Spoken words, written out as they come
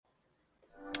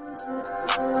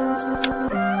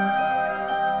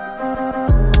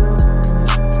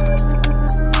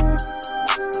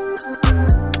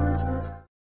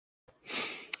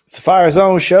It's the Fire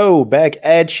Zone Show back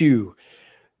at you.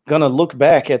 Gonna look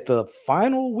back at the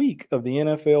final week of the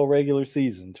NFL regular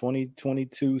season,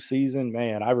 2022 season.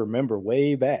 Man, I remember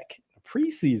way back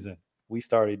preseason, we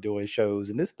started doing shows,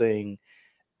 and this thing,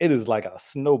 it is like a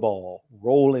snowball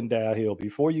rolling downhill.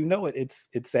 Before you know it, it's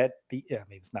at the, I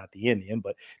mean, it's not the end,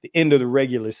 but the end of the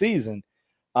regular season.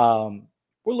 We'll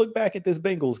look back at this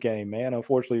Bengals game, man.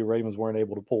 Unfortunately, the Ravens weren't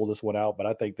able to pull this one out, but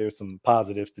I think there's some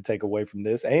positives to take away from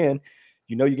this. And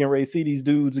you can ready to see these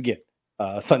dudes again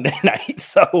Sunday night.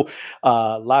 So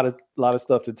a lot of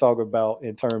stuff to talk about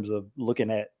in terms of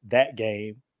looking at that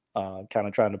game, kind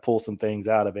of trying to pull some things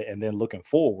out of it, and then looking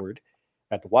forward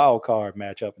at the wild card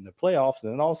matchup in the playoffs.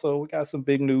 And then also we got some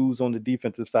big news on the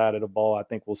defensive side of the ball. I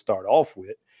think we'll start off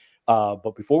with.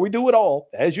 But before we do it all,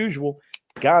 as usual,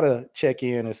 gotta check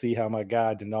in and see how my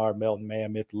guy Denard Melton,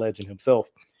 man, myth, legend himself,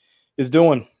 is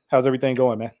doing. How's everything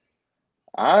going, man?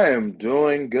 I am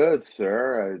doing good,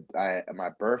 sir.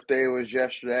 My birthday was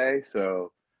yesterday,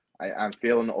 so I'm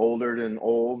feeling older than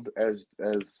old as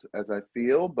I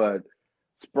feel, but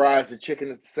surprised the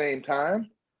chicken at the same time.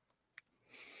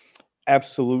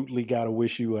 Absolutely got to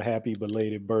wish you a happy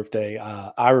belated birthday.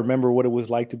 I remember what it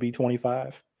was like to be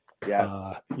 25.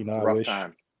 Yeah,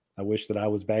 I wish that I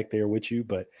was back there with you,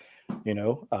 but I'm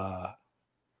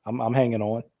hanging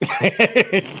on.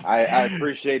 I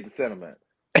appreciate the sentiment.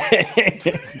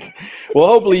 Well,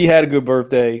 hopefully you had a good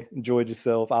birthday, enjoyed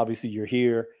yourself. Obviously you're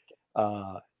here,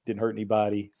 didn't hurt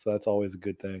anybody, so that's always a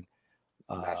good thing.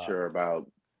 Not sure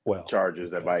about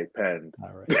charges that might pend.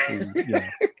 All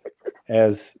right.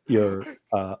 As your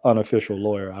unofficial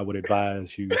lawyer, I would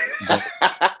advise you against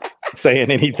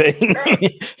saying anything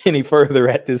any further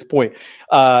at this point.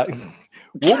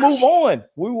 We'll move on.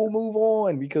 We will move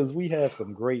on because we have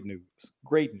some great news.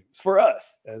 Great news for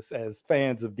us as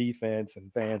fans of defense and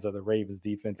fans of the Ravens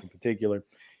defense in particular.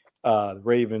 The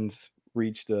Ravens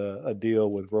reached a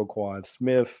deal with Roquan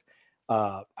Smith.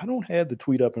 I don't have the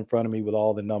tweet up in front of me with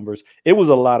all the numbers. It was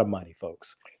a lot of money,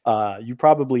 folks. You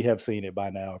probably have seen it by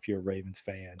now if you're a Ravens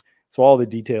fan. So all the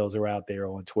details are out there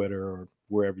on Twitter or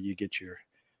wherever you get your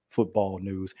football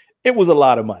news. It was a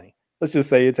lot of money. Let's just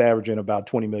say it's averaging about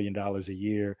 $20 million a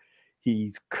year.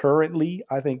 He's currently,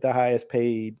 I think, the highest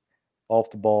paid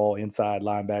off the ball inside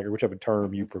linebacker, whichever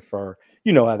term you prefer.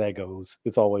 You know how that goes.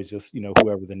 It's always just,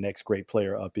 whoever the next great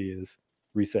player up is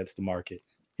resets the market.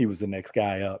 He was the next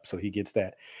guy up, so he gets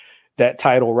that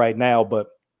title right now. But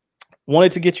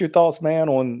wanted to get your thoughts, man,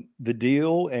 on the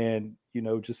deal and,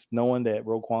 just knowing that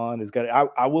Roquan is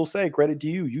got. I will say credit to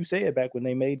you. You said back when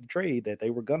they made the trade that they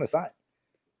were going to sign.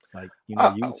 You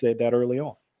said that early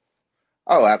on.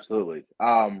 Oh, absolutely.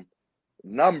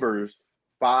 Numbers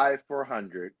 5 for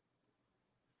 100,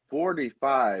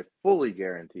 45 fully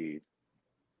guaranteed,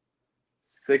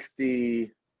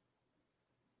 60,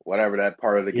 whatever that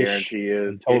part of the guarantee is.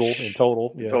 In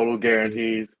total, yeah. Total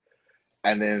guarantees.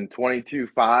 And then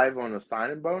 22.5 on the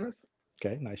signing bonus.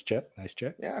 Okay, nice check.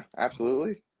 Yeah,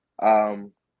 absolutely. I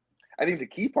think the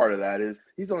key part of that is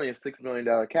he's only a $6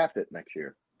 million cap hit next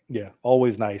year. Yeah,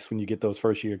 always nice when you get those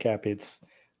first year cap hits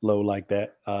low like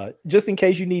that. Just in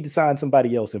case you need to sign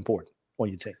somebody else important on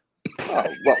your team. Oh,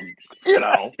 well,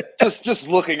 just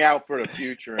looking out for the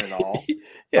future and all.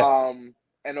 Yeah.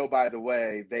 And oh, by the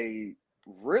way, they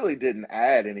really didn't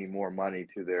add any more money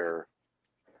to their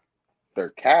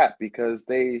cap because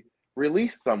they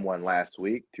released someone last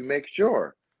week to make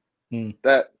sure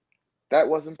that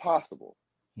wasn't possible.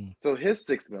 So his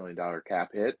 $6 million cap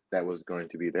hit that was going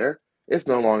to be there, it's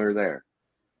no longer there.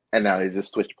 And now they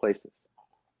just switched places.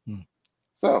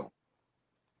 So,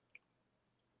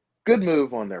 good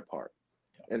move on their part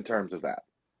in terms of that.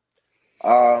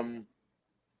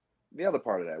 The other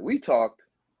part of that, we talked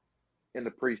in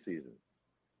the preseason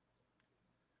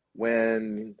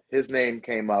when his name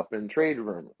came up in trade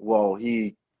room. Well,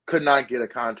 he could not get a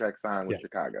contract signed with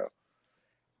Chicago.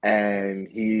 And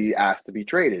he asked to be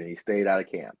traded, and he stayed out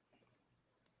of camp.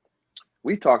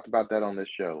 We talked about that on this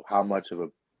show, how much of a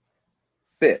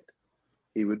fit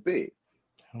he would be.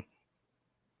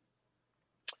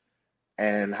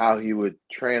 And how he would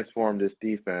transform this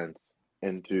defense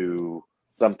into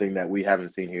something that we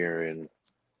haven't seen here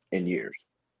in years.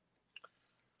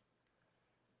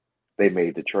 They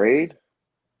made the trade,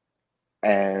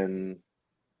 and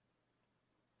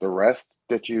the rest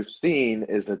that you've seen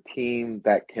is a team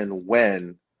that can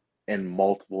win in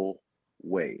multiple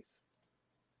ways.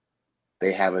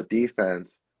 They have a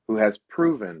defense who has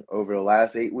proven over the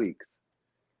last 8 weeks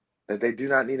that they do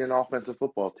not need an offensive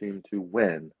football team to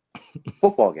win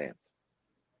football games.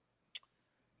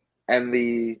 And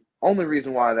the only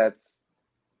reason why that's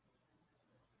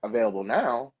available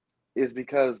now is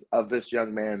because of this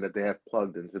young man that they have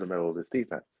plugged into the middle of this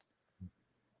defense.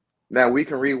 Now, we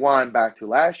can rewind back to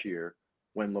last year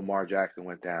when Lamar Jackson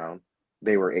went down.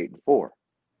 They were 8-4.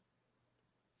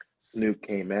 Snoop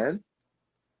came in.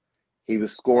 He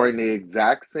was scoring the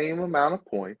exact same amount of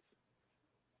points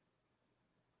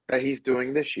that he's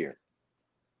doing this year.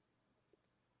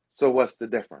 So what's the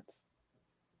difference?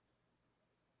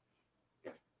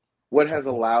 What has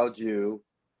allowed you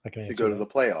to go to the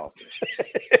playoffs?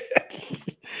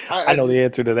 I know the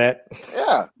answer to that.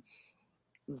 Yeah.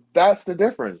 That's the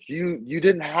difference. You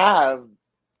didn't have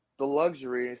the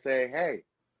luxury to say, hey,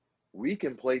 we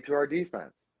can play to our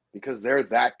defense because they're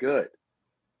that good.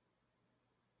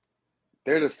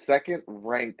 They're the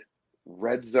second-ranked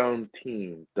red zone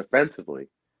team defensively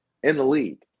in the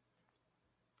league.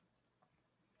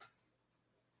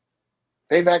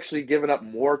 They've actually given up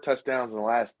more touchdowns in the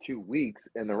last 2 weeks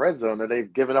in the red zone than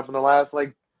they've given up in the last,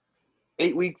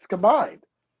 8 weeks combined.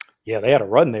 Yeah, they had a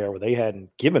run there where they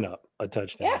hadn't given up a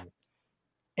touchdown.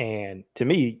 Yeah. And to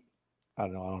me, I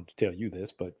don't have to tell you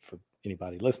this, but for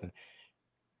anybody listening,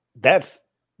 that's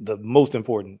the most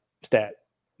important stat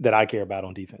that I care about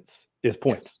on defense is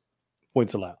points. Yes.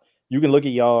 Points allowed. You can look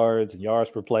at yards and yards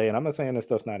per play, and I'm not saying that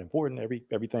stuff's not important.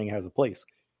 Everything has a place.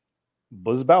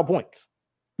 But it's about points.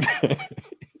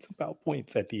 It's about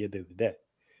points at the end of the day.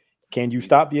 Can you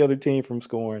stop the other team from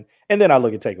scoring? And then I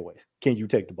look at takeaways. Can you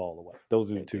take the ball away?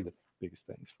 Those are the two biggest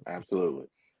things. Absolutely.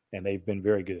 And they've been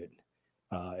very good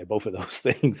at both of those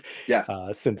things.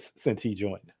 Yeah. Since he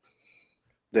joined.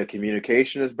 The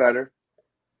communication is better.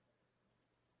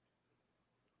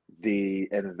 The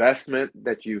investment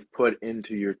that you've put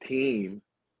into your team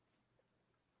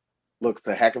looks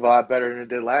a heck of a lot better than it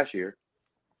did last year.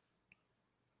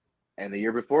 And the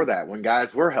year before that, when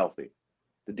guys were healthy,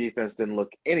 the defense didn't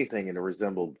look anything and it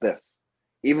resembled this.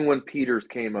 Even when Peters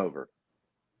came over,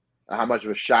 how much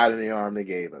of a shot in the arm they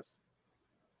gave us.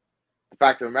 The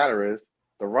fact of the matter is,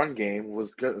 the run game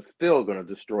was still going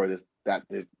to destroy that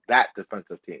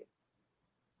defensive team.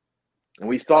 And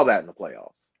we saw that in the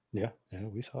playoffs. Yeah,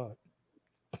 we saw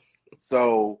it.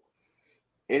 So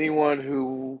anyone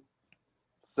who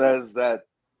says that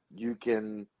you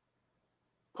can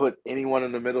put anyone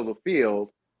in the middle of the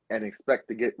field and expect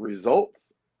to get results,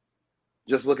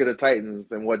 just look at the Titans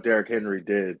and what Derrick Henry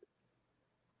did.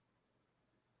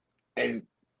 And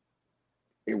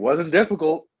it wasn't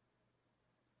difficult.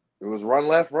 It was run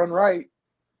left, run right.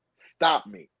 Stop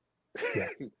me. Yeah.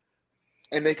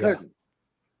 And they couldn't.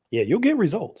 Yeah, you'll get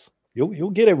results.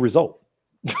 You'll get a result.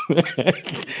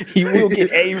 You will get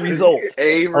a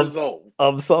result.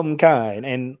 Of some kind.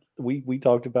 And we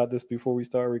talked about this before we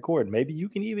started recording. Maybe you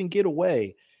can even get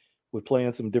away with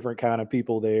playing some different kind of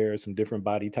people there, some different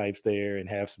body types there, and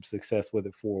have some success with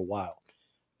it for a while.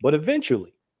 But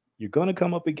eventually, you're going to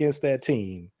come up against that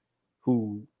team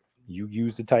who you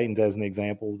use the Titans as an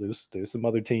example. There's some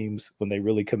other teams when they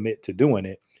really commit to doing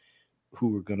it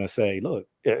who are going to say, look,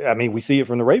 I mean, we see it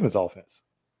from the Ravens offense.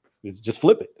 It's just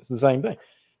flip it. It's the same thing.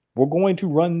 We're going to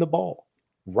run the ball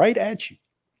right at you.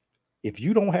 If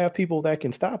you don't have people that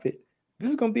can stop it,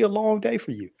 this is going to be a long day for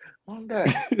you. Long day.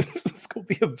 It's going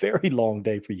to be a very long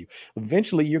day for you.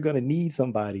 Eventually, you're going to need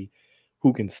somebody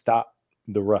who can stop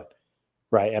the run,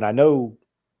 right? And I know,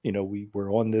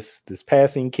 we're on this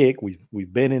passing kick.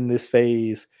 We've been in this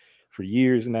phase for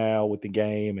years now with the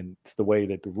game, and it's the way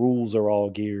that the rules are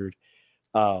all geared.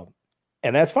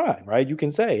 And that's fine, right? You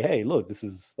can say, hey, look, this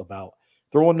is about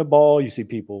throwing the ball. You see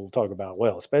people talk about,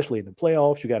 well, especially in the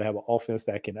playoffs, you got to have an offense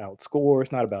that can outscore.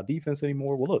 It's not about defense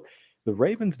anymore. Well, look, the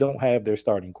Ravens don't have their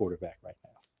starting quarterback right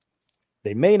now.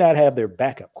 They may not have their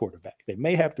backup quarterback. They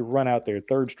may have to run out their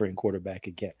third string quarterback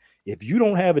again. If you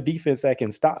don't have a defense that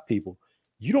can stop people,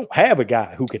 you don't have a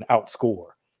guy who can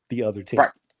outscore the other team.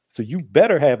 Right. So you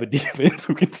better have a defense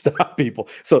who can stop people.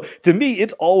 So to me,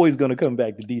 it's always going to come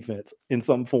back to defense in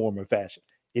some form or fashion.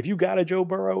 If you got a Joe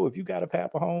Burrow, if you got a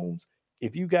Pat Mahomes,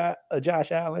 if you got a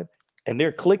Josh Allen and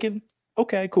they're clicking,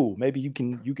 okay, cool. Maybe you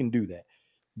can do that.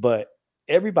 But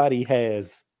everybody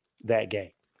has that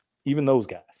game, even those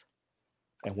guys.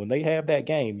 And when they have that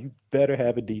game, you better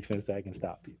have a defense that can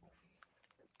stop people.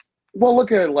 Well,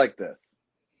 look at it like this.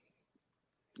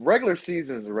 Regular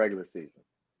season is a regular season.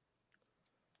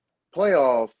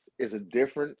 Playoffs is a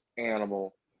different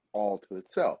animal all to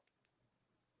itself.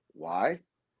 Why?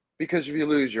 Because if you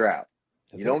lose, you're out.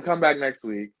 You don't come back next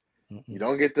week. Mm-mm. You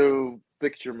don't get to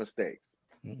fix your mistakes.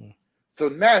 Mm-mm. So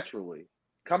naturally,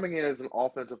 coming in as an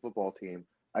offensive football team,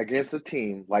 against a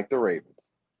team like the Ravens,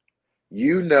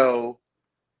 you know,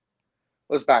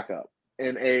 let's back up.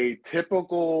 In a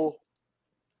typical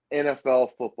NFL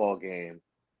football game,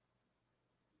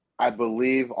 I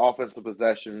believe offensive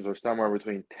possessions are somewhere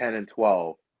between 10 and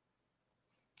 12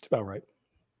 It's about right.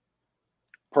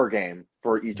 per game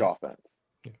for each offense.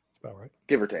 Yeah, it's about right.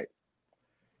 Give or take.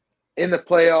 In the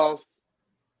playoffs,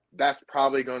 that's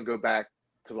probably going to go back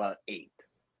to about 8.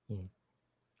 Mm.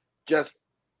 Just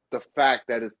the fact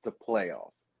that it's the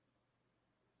playoffs.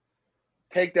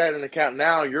 Take that into account.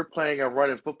 Now you're playing a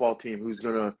running football team who's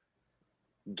going to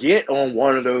get on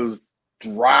one of those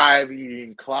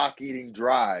drive-eating, clock-eating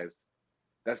drives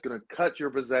that's going to cut your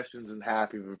possessions in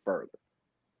half even further.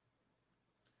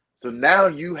 So now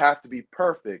you have to be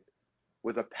perfect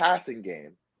with a passing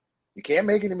game. You can't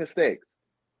make any mistakes.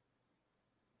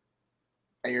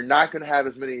 And you're not going to have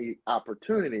as many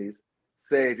opportunities,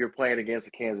 say, if you're playing against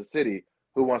a Kansas City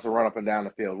who wants to run up and down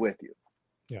the field with you.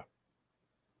 Yeah.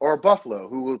 Or a Buffalo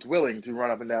who is willing to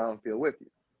run up and down the field with you.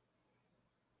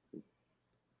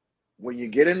 When you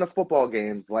get into football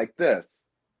games like this,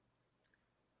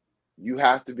 you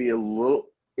have to be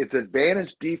it's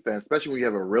advantage defense, especially when you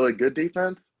have a really good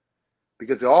defense,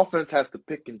 because the offense has to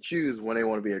pick and choose when they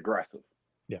want to be aggressive.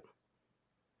 Yeah.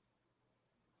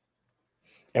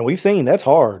 And we've seen that's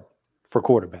hard for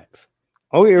quarterbacks.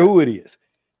 I don't care who it is.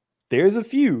 There's a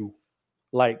few,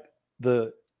 like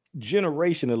the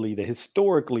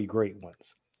historically great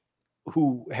ones,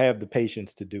 who have the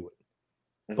patience to do it.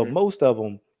 Mm-hmm. But most of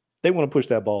them, they want to push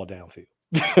that ball downfield.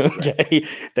 Okay.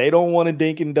 They don't want to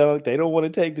dink and dunk. They don't want to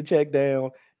take the check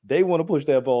down. They want to push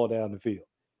that ball down the field.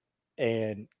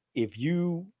 And if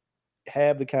you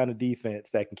have the kind of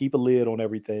defense that can keep a lid on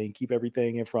everything, keep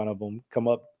everything in front of them, come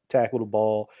up, tackle the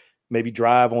ball, maybe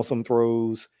drive on some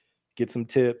throws, get some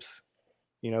tips,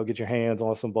 get your hands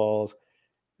on some balls,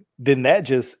 then that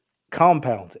just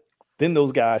compounds it. Then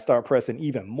those guys start pressing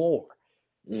even more.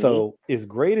 Mm-hmm. So as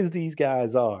great as these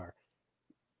guys are,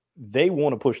 they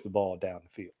want to push the ball down the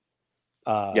field.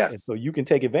 Yes. And so you can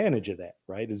take advantage of that,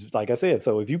 right? It's like I said,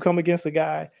 so if you come against a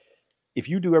guy, if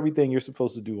you do everything you're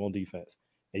supposed to do on defense,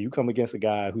 and you come against a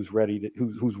guy who's ready to,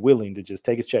 who's willing to just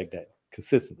take his check down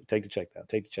consistently, take the check down,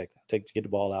 get the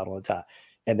ball out on time,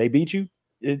 and they beat you,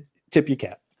 tip your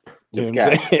cap. You know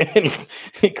what I'm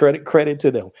saying? credit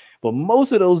to them. But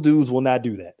most of those dudes will not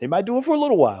do that. They might do it for a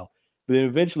little while, but then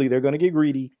eventually they're going to get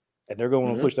greedy and they're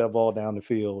going to push that ball down the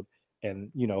field.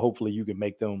 And, hopefully you can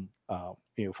make them,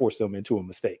 force them into a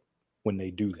mistake when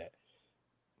they do that.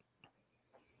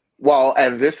 Well,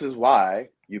 and this is why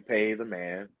you pay the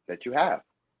man that you have.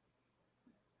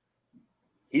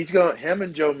 Him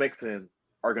and Joe Mixon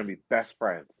are going to be best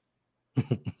friends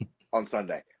on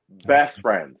Sunday. Best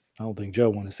friends. I don't think Joe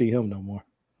want to see him no more.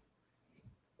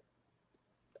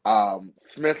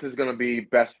 Smith is going to be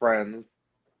best friends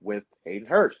with Hayden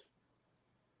Hurst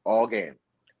all game.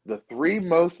 The 3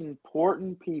 most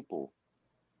important people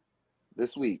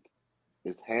this week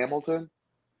is Hamilton,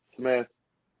 Smith,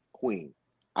 Queen.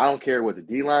 I don't care what the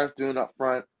D-line's doing up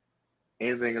front,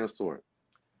 anything of the sort.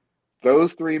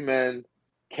 Those 3 men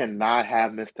cannot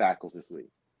have missed tackles this week.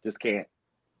 Just can't.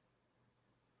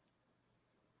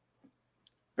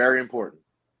 Very important.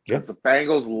 Because the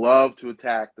Bengals love to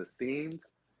attack the seams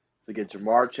to get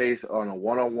Jamar Chase on a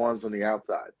one-on-ones on the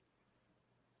outside.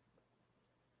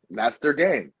 And that's their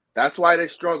game. That's why they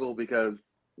struggle, because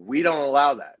we don't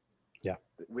allow that. Yeah.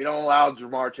 We don't allow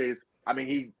Jamar Chase. I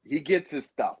mean, he gets his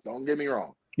stuff. Don't get me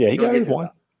wrong. Yeah, he got his one.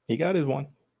 He got his one.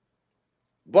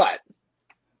 But,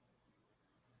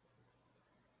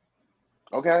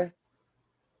 okay,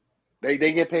 they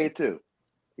get paid too.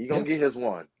 He's going to get his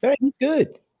one. Hey, he's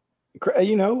good.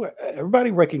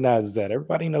 Everybody recognizes that.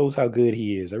 Everybody knows how good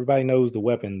he is. Everybody knows the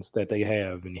weapons that they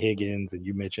have in Higgins, and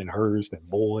you mentioned Hurst and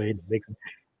Boyd and Mixon.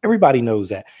 Everybody knows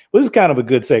that. Well, this is kind of a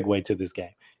good segue to this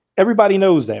game. Everybody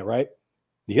knows that, right?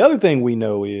 The other thing we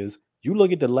know is you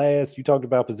look at you talked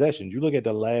about possessions. You look at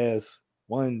the last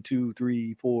 1, 2,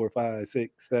 3, 4, 5,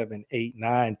 6, 7, 8,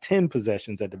 9, 10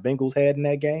 possessions that the Bengals had in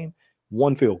that game,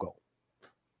 1 field goal.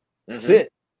 That's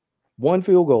it. 1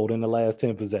 field goal in the last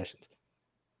 10 possessions.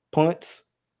 Punts,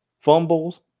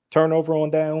 fumbles, turnover on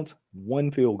downs,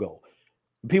 1 field goal.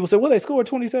 People say, well, they scored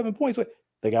 27 points.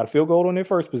 They got a field goal on their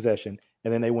first possession,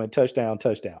 and then they went touchdown.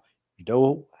 You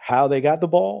know how they got the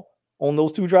ball on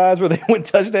those 2 drives where they went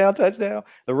touchdown?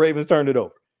 The Ravens turned it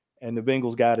over, and the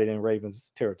Bengals got it in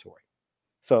Ravens territory.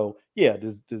 So, yeah,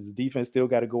 does the defense still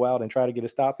got to go out and try to get a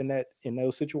stop in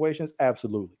those situations?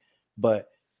 Absolutely. But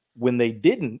when they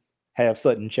didn't have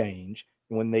sudden change,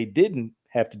 when they didn't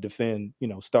have to defend,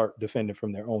 start defending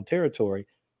from their own territory,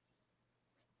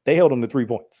 they held them to 3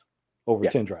 points over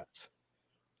 10 drives.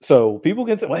 So people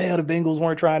can say, well, the Bengals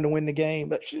weren't trying to win the game.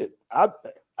 But shit, I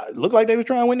looked like they were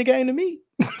trying to win the game to me.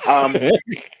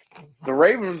 The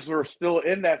Ravens were still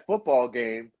in that football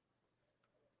game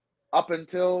up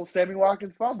until Sammy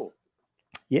Watkins fumbled.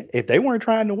 Yeah, if they weren't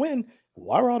trying to win,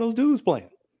 why were all those dudes playing?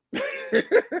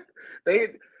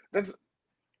 They're going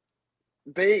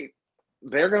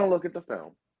to look at the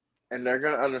film and they're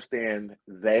going to understand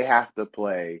they have to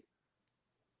play.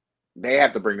 They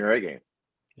have to bring their A game.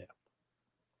 Yeah.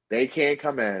 They can't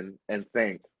come in and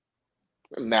think.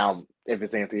 Now, if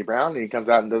it's Anthony Brown and he comes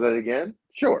out and does it again,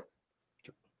 sure.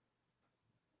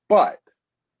 But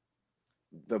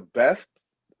the best,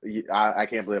 I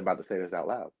can't believe I'm about to say this out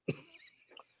loud.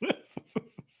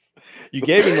 You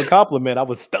gave him a compliment. I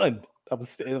was stunned. I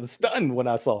was stunned when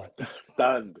I saw it.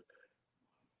 Stunned.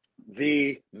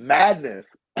 The madness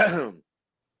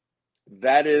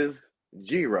that is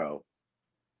Giro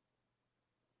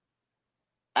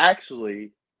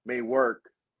actually may work,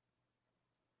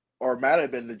 or might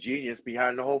have been the genius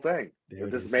behind the whole thing.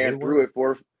 This man threw it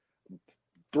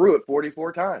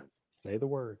 44 times. Say the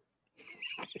word.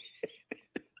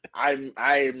 I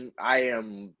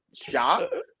am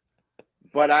shocked,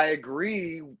 but I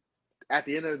agree. At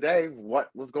the end of the day, what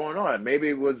was going on? Maybe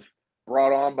it was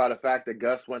brought on by the fact that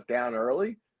Gus went down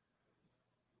early,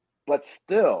 but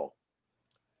still,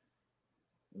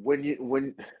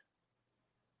 when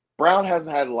Brown hasn't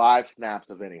had live snaps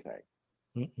of anything.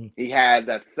 Mm-mm. He had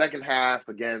that second half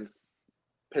against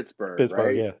Pittsburgh,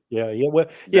 right? Yeah. Well,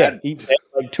 yeah, he had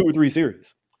like 2 or 3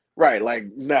 series. Right, like,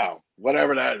 no,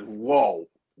 whatever that, whoa.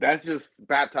 That's just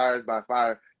baptized by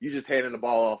fire. You just handing the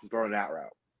ball off and throwing that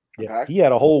route. Yeah, okay? He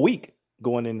had a whole week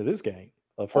going into this game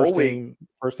of first team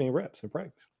reps in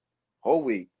practice. Whole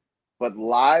week. But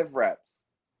live reps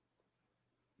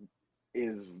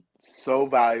is so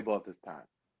valuable at this time.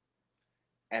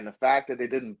 And the fact that they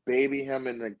didn't baby him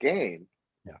in the game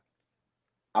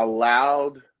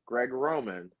allowed Greg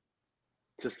Roman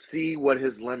to see what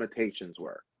his limitations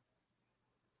were.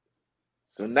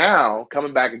 So now,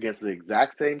 coming back against the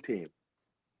exact same team,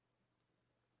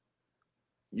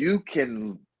 you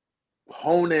can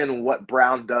hone in what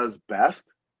Brown does best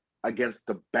against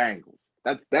the Bengals.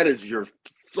 That is your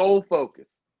sole focus.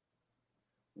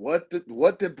 What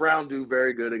did Brown do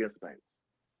very good against the Bengals?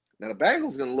 Now, the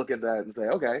Bengals are going to look at that and say,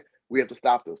 okay, we have to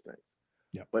stop those things.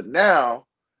 Yep. But now,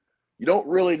 you don't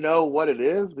really know what it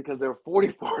is because there were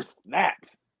 44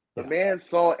 snaps. The man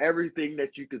saw everything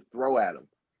that you could throw at him.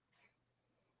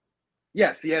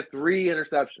 Yes, he had 3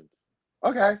 interceptions.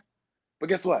 Okay. But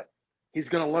guess what? He's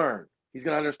going to learn. He's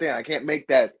going to understand. I can't make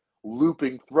that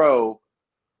looping throw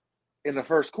in the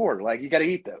first quarter. Like, you got to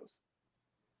eat those.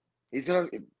 He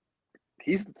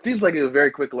seems like he's a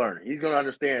very quick learner. He's going to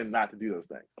understand not to do those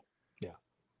things. Yeah.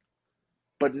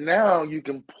 But now you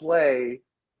can play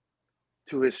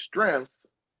to his strengths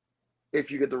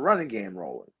if you get the running game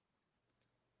rolling,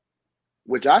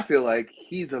 which I feel like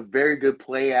he's a very good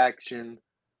play action,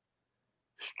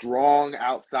 strong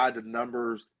outside the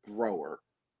numbers thrower.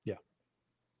 Yeah.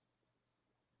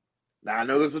 Now, I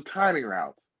know there's a timing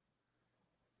route,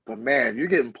 but man, if you're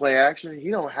getting play action,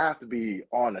 he don't have to be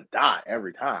on a dot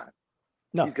every time.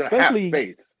 No, he's gonna have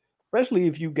space. Especially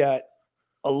if you got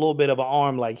a little bit of an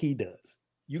arm like he does.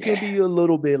 You can be a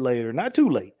little bit later, not too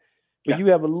late, but you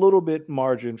have a little bit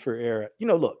margin for error.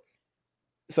 Look.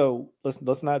 So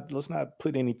let's not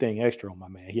put anything extra on my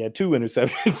man. He had 2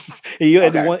 interceptions. He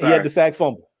had the sack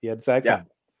fumble.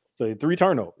 So he had 3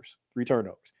 turnovers. You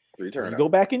go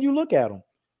back and you look at him.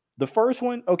 The first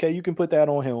one, okay, you can put that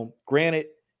on him. Granted,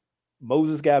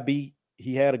 Moses got beat.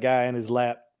 He had a guy in his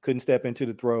lap, couldn't step into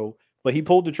the throw, but he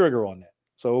pulled the trigger on that.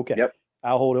 So okay,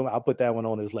 I'll hold him. I'll put that one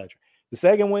on his ledger. The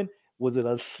second one, was it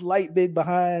a slight bit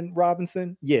behind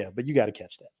Robinson? Yeah, but you got to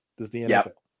catch that. This is the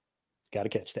NFL. Got to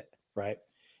catch that, right?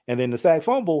 And then the sack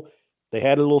fumble, they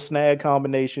had a little snag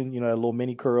combination, a little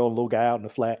mini curl, a little guy out in the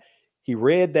flat. He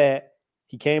read that.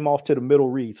 He came off to the middle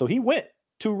read. So he went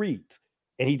 2 reads.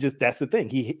 And that's the thing.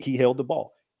 He held the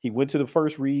ball. He went to the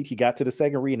first read. He got to the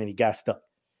second read and he got stuck.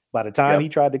 By the time he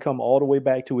tried to come all the way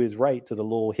back to his right to the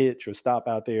little hitch or stop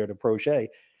out there to Prochet,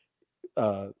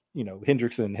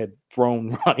 Hendrickson had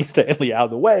thrown Ronnie Stanley out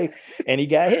of the way and he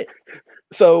got hit.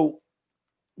 So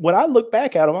when I look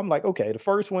back at him, I'm like, okay, the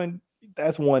first one,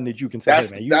 that's one that you can say,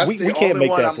 hey, man, we can't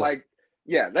make that throw.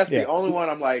 That's the only one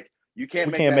I'm like, you can't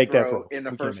make that throw in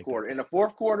the first quarter. In the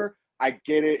fourth quarter, I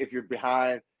get it. If you're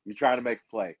behind, you're trying to make a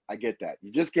play. I get that.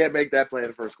 You just can't make that play in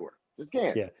the first quarter. Just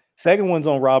can't. Yeah. Second one's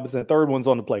on Robinson. Third one's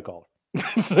on the play caller.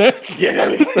 There you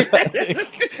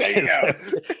go.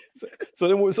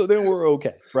 So then we're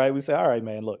okay, right? We say, all right,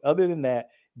 man, look, other than that,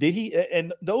 Did he?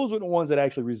 And those were the ones that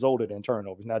actually resulted in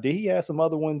turnovers. Now, did he have some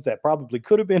other ones that probably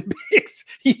could have been picks?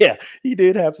 Yeah, he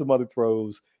did have some other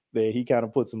throws that he kind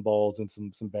of put some balls in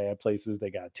some bad places.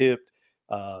 They got tipped.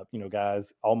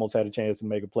 Guys almost had a chance to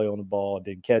make a play on the ball,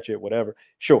 didn't catch it, whatever.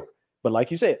 Sure. But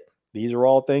like you said, these are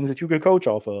all things that you can coach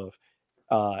off of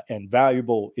and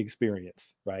valuable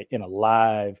experience, right? In a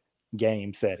live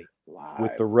game setting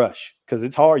with the rush. Because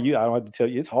it's hard. I don't have to tell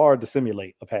you, it's hard to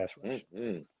simulate a pass rush.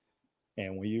 Mm-hmm.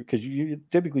 And because you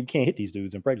typically can't hit these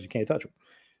dudes in practice, you can't touch them.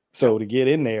 So to get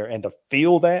in there and to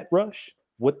feel that rush,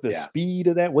 what the speed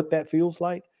of that, what that feels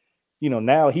like,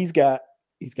 now he's got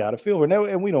a feel for now,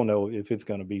 and we don't know if it's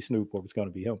going to be Snoop or if it's going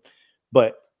to be him,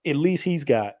 but at least he's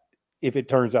got. If it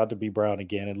turns out to be Brown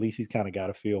again, at least he's kind of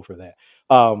got a feel for that.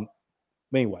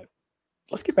 Anyway,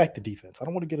 let's get back to defense. I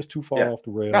don't want to get us too far off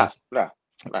the rails. No.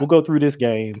 We'll go through this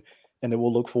game, and then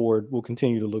we'll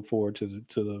continue to look forward to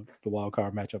the wild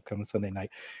card matchup coming Sunday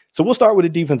night. So we'll start with the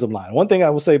defensive line. One thing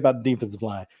I will say about the defensive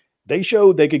line, they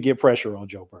showed they could get pressure on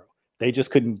Joe Burrow. They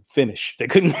just couldn't finish. They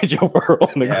couldn't get Joe Burrow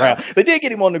on the ground. They did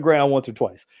get him on the ground once or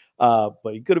twice, but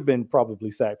he could have been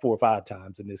probably sacked 4 or 5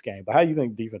 times in this game. But how do you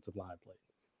think defensive line played?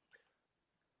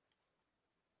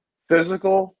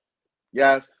 Physical,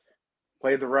 yes.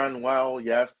 Played the run well,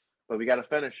 yes. But we got to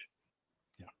finish.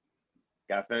 Yeah.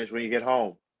 Got to finish when you get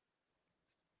home.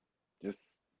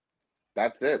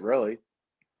 That's it, really.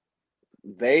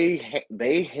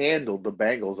 They handled the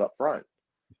Bengals up front.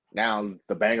 Now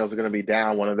the Bengals are going to be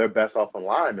down one of their best offensive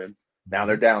linemen. Now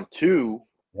they're down 2.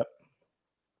 Yep.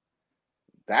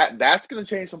 That's going to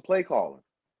change some play calling.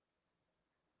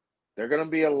 They're going to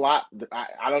be a lot.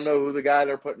 I don't know who the guy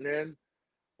they're putting in,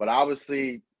 but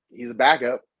obviously he's a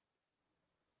backup.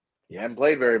 He hasn't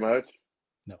played very much.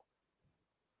 No.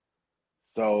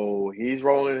 So he's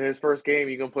rolling in his first game.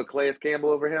 You going to put Calais Campbell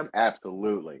over him?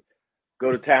 Absolutely.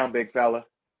 Go to town, big fella.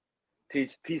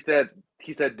 Teach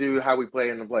that dude how we play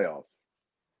in the playoffs.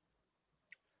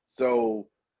 So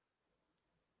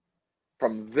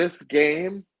from this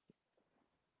game,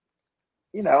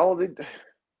 they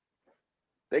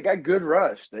got good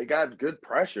rush. They got good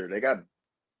pressure. They got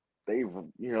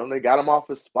him off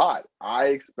his spot. I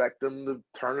expect them to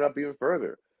turn it up even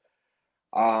further.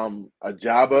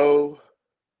 Ajabo,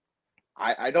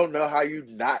 I don't know how you're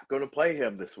not going to play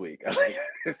him this week. I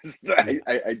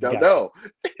don't know.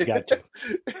 You got to.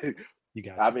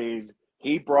 I mean,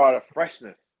 he brought a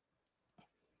freshness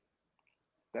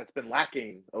that's been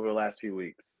lacking over the last few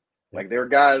weeks. Like, there are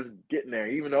guys getting there.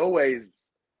 Even always,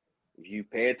 if you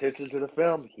pay attention to the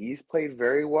film, he's played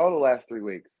very well the last 3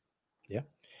 weeks. Yeah.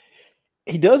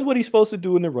 He does what he's supposed to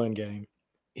do in the run game.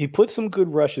 He puts some good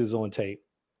rushes on tape.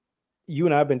 You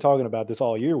and I have been talking about this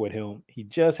all year with him. He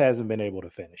just hasn't been able to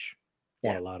finish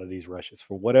on a lot of these rushes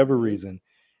for whatever reason.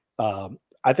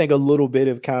 I think a little bit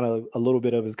of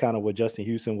is kind of what Justin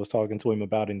Houston was talking to him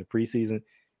about in the preseason.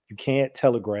 You can't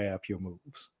telegraph your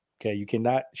moves. Okay. You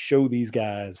cannot show these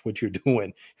guys what you're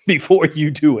doing before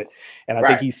you do it. And I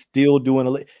think he's still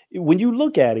doing when you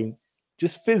look at him,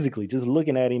 just physically, just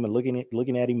looking at him and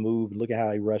looking at him move and look at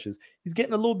how he rushes, he's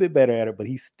getting a little bit better at it, but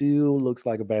he still looks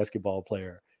like a basketball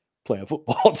player playing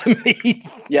football to me.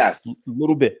 Yes. A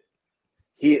little bit.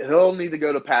 He'll need to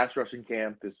go to pass rushing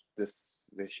camp this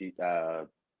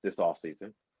off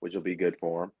season, which will be good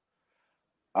for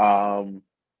him.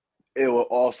 It will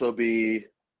also be,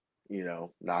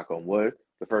 knock on wood,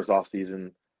 the first off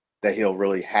season that he'll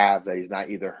really have that he's not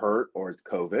either hurt or it's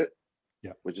COVID,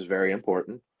 which is very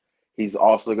important. He's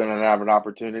also going to have an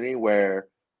opportunity where,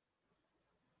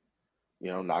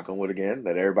 knock on wood again,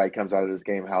 that everybody comes out of this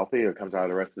game healthy or comes out of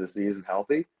the rest of the season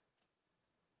healthy,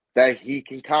 that he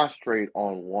can concentrate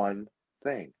on one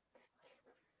thing.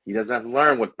 He doesn't have to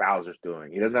learn what Bowser's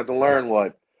doing. He doesn't have to learn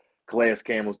what Calais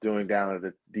Campbell's doing down at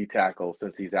the D tackle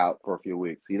since he's out for a few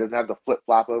weeks. He doesn't have to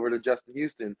flip-flop over to Justin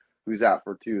Houston, who's out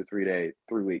for 2 or 3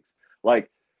 weeks. Like,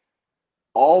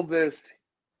 all this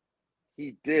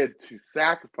he did to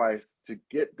sacrifice to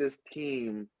get this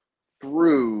team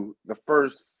through the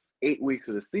first 8 weeks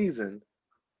of the season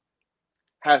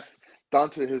has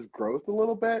stunted his growth a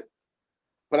little bit,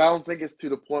 but I don't think it's to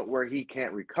the point where he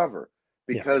can't recover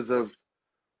because of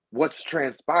what's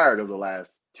transpired over the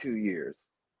last 2 years.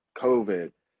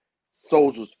 COVID,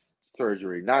 soldier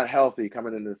surgery, not healthy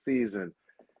coming into the season.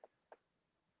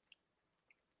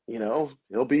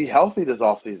 He'll be healthy this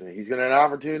offseason. He's going to have an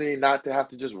opportunity not to have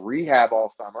to just rehab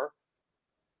all summer.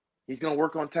 He's going to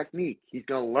work on technique. He's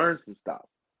going to learn some stuff.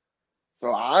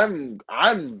 So I'm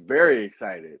very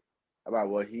excited about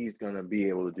what he's going to be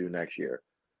able to do next year.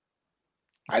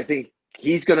 I think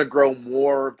he's going to grow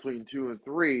more between 2 and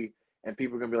 3, and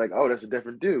people are going to be like, "Oh, that's a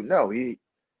different dude." No,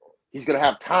 he's going to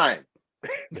have time.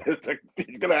 Yeah.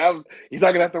 He's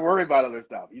not going to have to worry about other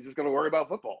stuff. He's just going to worry about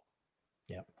football.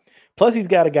 Yeah. Plus, he's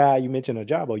got a guy, you mentioned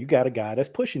Ojabo, you got a guy that's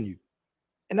pushing you.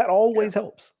 And that always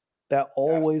helps. That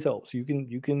always helps. You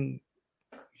can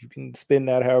spin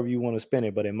that however you want to spin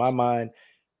it. But in my mind,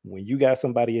 when you got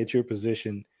somebody at your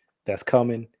position that's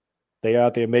coming, they're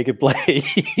out there making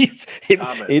plays.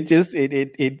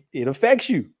 it affects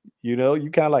you. You know, you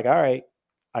kind of like, all right,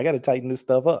 I got to tighten this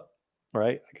stuff up,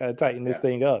 right? I got to tighten this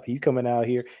thing up. He's coming out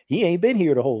here. He ain't been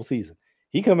here the whole season.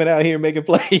 He coming out here making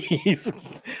plays.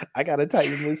 I got to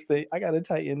tighten this thing. I got to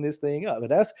tighten this thing up. And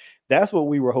that's what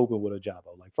we were hoping with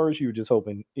Ojabo. Like first, you were just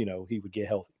hoping, you know, he would get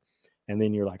healthy. And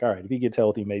then you're like, all right, if he gets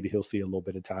healthy, maybe he'll see a little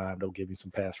bit of time. They'll give him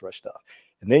some pass rush stuff.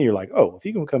 And then you're like, oh, if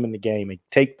he's going to come in the game and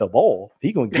take the ball,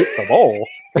 he going to get the ball.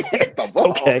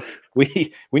 Okay,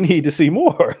 we need to see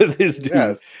more of this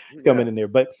dude coming in there.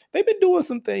 But they've been doing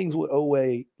some things with Owe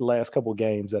the last couple of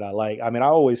games that I like. I mean, I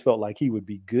always felt like he would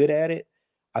be good at it.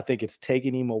 I think it's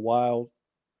taken him a while.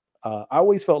 I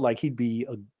always felt like he'd be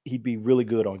really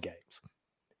good on games,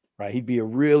 right? He'd be a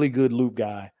really good loop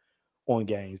guy on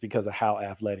games because of how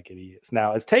athletic it is.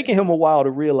 Now, it's taken him a while to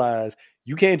realize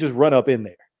you can't just run up in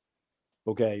there,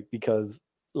 okay? Because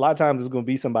a lot of times there's going to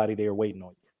be somebody there waiting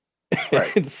on you.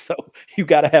 Right. And so you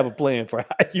got to have a plan for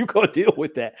how you're going to deal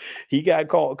with that. He got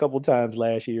caught a couple times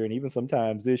last year and even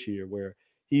sometimes this year where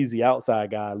he's the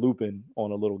outside guy looping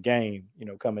on a little game, you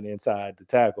know, coming inside the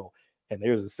tackle, and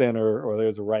there's a center or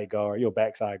there's a right guard, you know,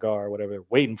 backside guard, whatever,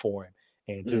 waiting for him,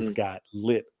 and just got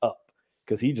lit up.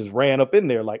 Because he just ran up in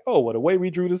there like, oh, well, the way we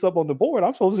drew this up on the board,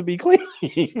 I'm supposed to be clean.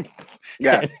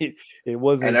 Yeah. It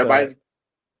wasn't. And it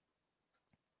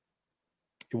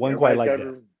wasn't quite like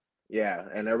that. Yeah,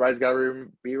 and everybody's got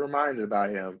to be reminded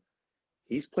about him.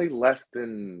 He's played less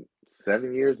than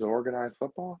 7 years of organized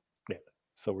football. Yeah.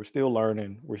 So we're still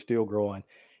learning. We're still growing.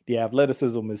 The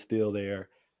athleticism is still there.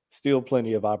 Still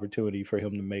plenty of opportunity for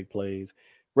him to make plays.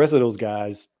 Rest of those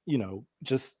guys, you know,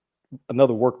 just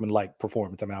another workman-like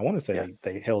performance. I mean, I want to say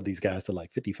they held these guys to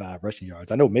like 55 rushing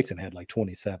yards. I know Mixon had like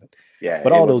 27. Yeah,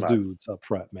 but all those dudes up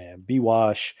front, man.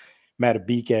 B-Wash,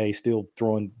 Matabike still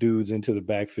throwing dudes into the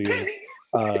backfield.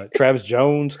 Travis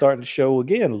Jones starting to show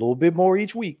again a little bit more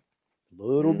each week. A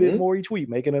little bit more each week,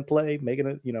 making a play, making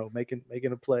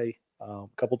a play a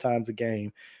couple times a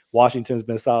game. Washington's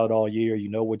been solid all year. You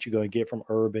know what you're going to get from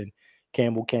Urban.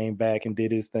 Campbell came back and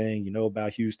did his thing. You know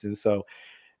about Houston. So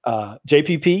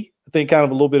JPP, I think kind of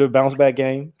a little bit of a bounce back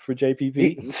game for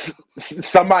JPP.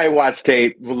 Somebody watched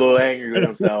tape, a little angry with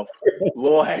himself.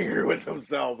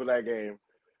 In that game.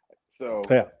 So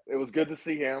it was good to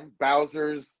see him.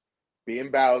 Bowser's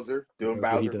being Bowser, doing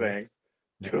Bowser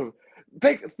things.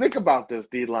 Think about this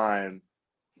D-line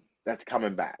that's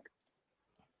coming back.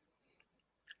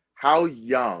 How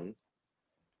young,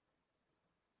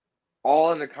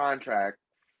 all in the contract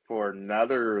for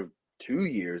another 2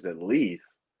 years at least.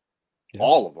 Yeah.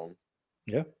 All of them.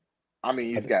 Yeah. I mean,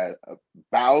 you've got a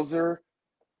Bowser,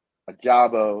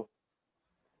 Ojabo,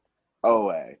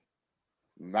 Owe,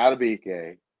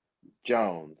 Matabike,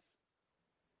 Jones,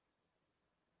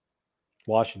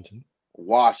 Washington.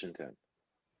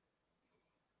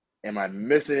 Am I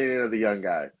missing any of the young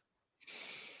guys?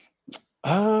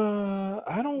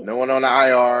 I don't. No one on the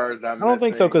IR. I don't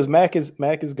think so because Mac is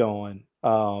gone.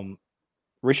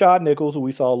 Rashad Nichols, who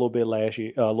we saw a little bit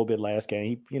last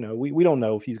game. You know, we don't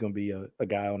know if he's going to be a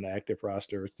guy on the active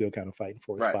roster. Still kind of fighting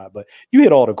for a spot, but you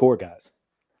hit all the core guys.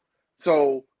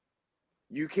 So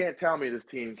you can't tell me this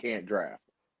team can't draft.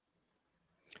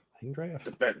 They can draft.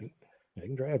 They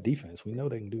can draft defense. We know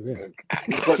they can do that.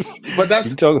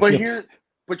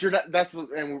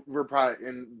 And we're probably,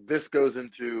 and this goes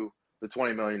into the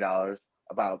 $20 million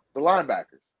about the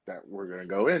linebackers that we're going to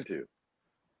go into.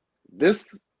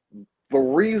 The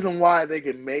reason why they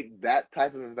can make that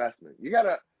type of investment,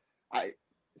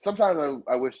 sometimes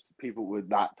I wish people would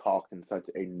not talk in such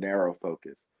a narrow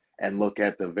focus and look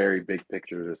at the very big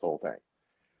picture of this whole thing.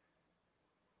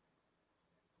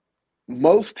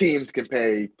 Most teams can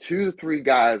pay 2 to 3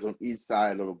 guys on each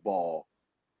side of the ball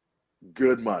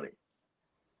good money.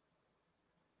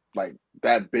 Like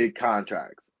that big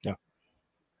contracts. Yeah.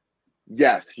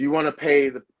 Yes, you want to pay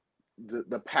the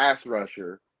pass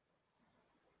rusher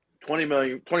 $20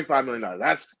 million, $25 million.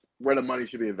 That's where the money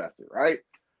should be invested, right?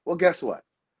 Well, guess what?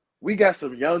 We got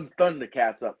some young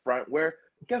Thundercats up front where,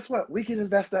 guess what? We can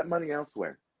invest that money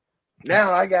elsewhere.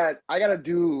 Now I got a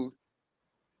dude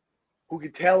who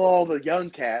can tell all the young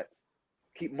cats,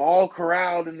 keep them all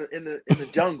corralled in the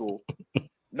jungle,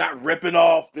 not ripping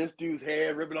off this dude's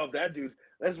head, ripping off that dude's.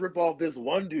 Let's rip off this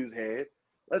one dude's head.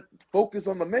 Let's focus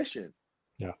on the mission.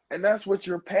 Yeah. And that's what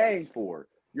you're paying for.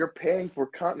 You're paying for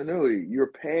continuity.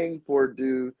 You're paying for a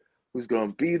dude who's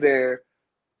going to be there,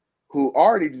 who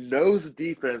already knows the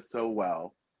defense so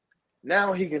well.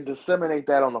 Now he can disseminate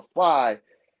that on the fly,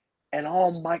 and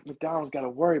all Mike Macdonald's got to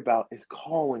worry about is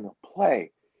calling a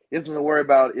play. He doesn't worry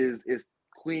about is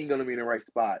Queen going to be in the right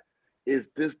spot? Is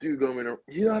this dude going to be in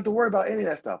the... You don't have to worry about any of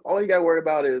that stuff. All you got to worry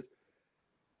about is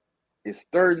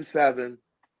 3rd and 7.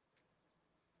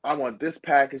 I want this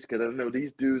package because I know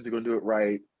these dudes are going to do it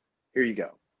right. Here you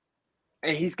go.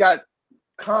 And he's got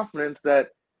confidence that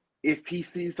if he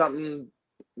sees something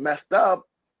messed up,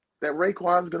 that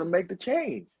Raekwon's going to make the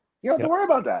change. You don't have to worry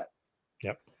about that.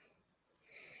 Yep.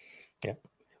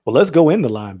 Well, let's go into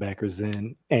linebackers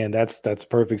then, and that's a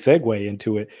perfect segue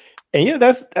into it. And yeah,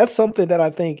 that's something that I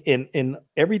think in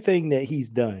everything that he's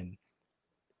done,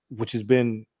 which has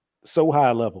been so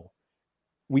high level,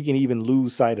 we can even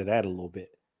lose sight of that a little bit.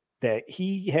 That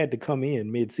he had to come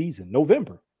in mid-season,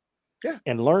 November,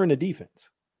 and learn the defense.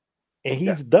 And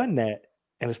he's done that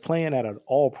and is playing at an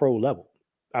all-pro level.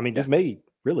 I mean, just made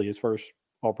really his first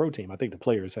all-pro team. I think the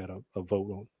players had a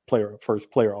vote on first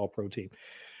player all-pro team.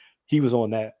 He was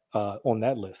on that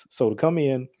list. So to come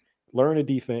in, learn a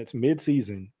defense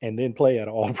mid-season, and then play at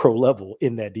an all-pro level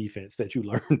in that defense that you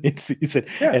learned mid-season,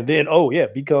 and then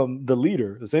become the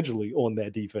leader essentially on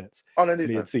that defense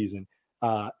mid-season.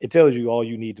 It tells you all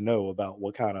you need to know about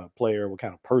what kind of player, what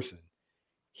kind of person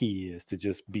he is to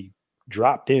just be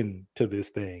dropped into this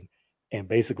thing and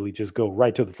basically just go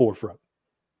right to the forefront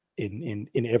in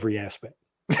every aspect.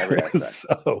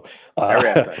 So, every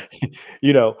aspect.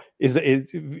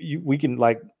 We can,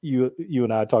 like you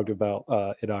and I talked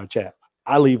about in our chat.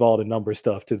 I leave all the number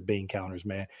stuff to the bean counters,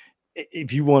 man.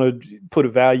 If you want to put a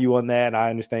value on that, I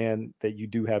understand that you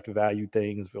do have to value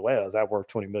things. But well, is that worth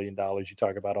 $20 million? You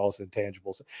talk about all the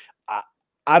intangibles.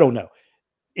 I don't know.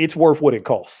 It's worth what it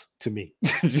costs to me.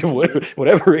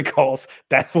 Whatever it costs,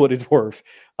 that's what it's worth.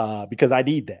 Because I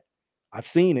need that. I've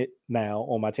seen it now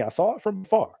on my team. I saw it from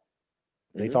afar.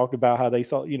 They talked about how they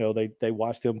saw, they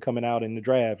watched him coming out in the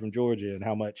draft from Georgia and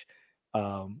how much,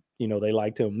 they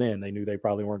liked him then. They knew they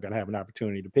probably weren't going to have an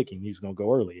opportunity to pick him. He was going to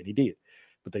go early, and he did.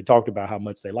 But they talked about how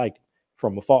much they liked him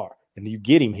from afar. And you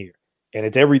get him here, and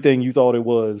it's everything you thought it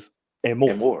was and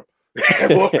more. And more.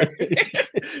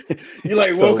 You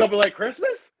woke up like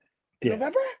Christmas in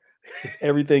November? It's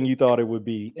everything you thought it would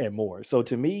be and more. So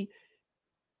to me,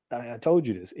 I told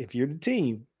you this. If you're the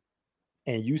team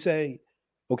and you say,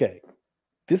 okay,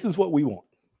 this is what we want.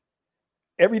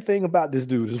 Everything about this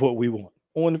dude is what we want.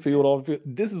 On the field, off the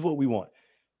field, this is what we want.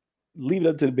 Leave it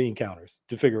up to the bean counters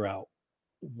to figure out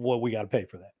what we got to pay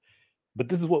for that. But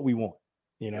this is what we want,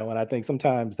 and I think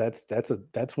sometimes that's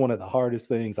one of the hardest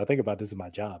things. I think about this in my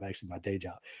job, actually, my day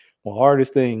job. One of the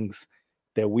hardest things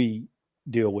that we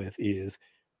deal with is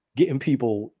getting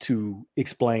people to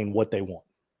explain what they want.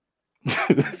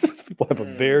 People have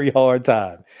a very hard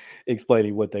time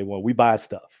explaining what they want. We buy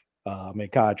stuff. I'm in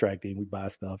contracting, we buy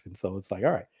stuff. And so it's like, all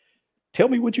right, tell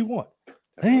me what you want.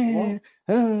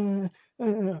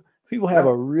 People have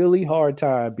a really hard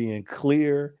time being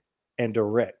clear and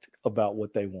direct about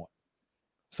what they want.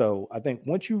 So I think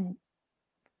once you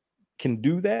can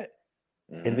do that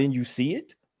and then you see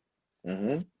it,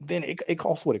 then it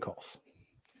costs what it costs.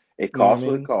 It costs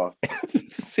what it costs.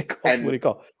 It costs what it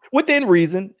costs. Within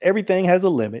reason, everything has a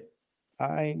limit.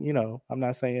 I'm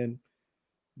not saying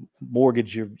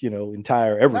mortgage your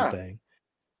entire everything,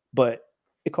 but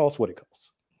it costs what it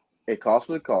costs. It costs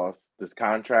what it costs. This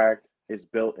contract is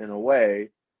built in a way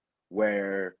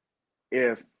where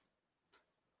if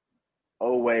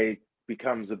Oweh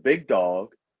becomes a big dog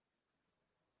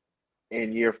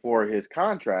in year 4 of his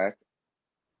contract,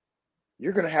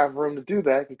 you're going to have room to do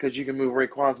that because you can move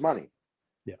Raekwon's money.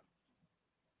 Yeah.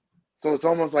 So it's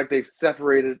almost like they've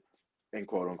separated, in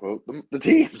quote unquote, the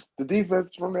teams, the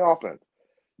defense from the offense.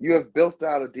 You have built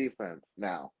out a defense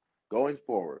now going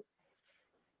forward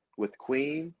with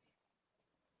Queen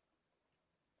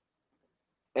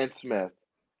and Smith,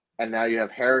 and now you have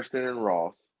Harrison and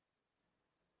Ross,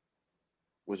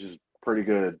 which is pretty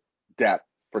good depth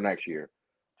for next year.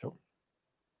 Sure.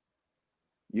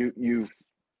 You've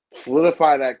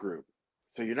solidified that group.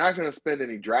 So you're not going to spend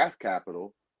any draft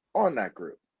capital on that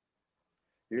group.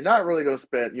 You're not really going to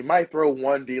spend, you might throw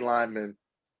one D lineman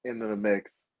into the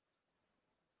mix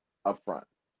up front,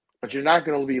 but you're not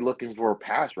going to be looking for a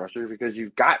pass rusher because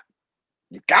you've got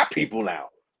people now.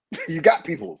 You got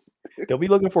people. They'll be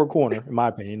looking for a corner, in my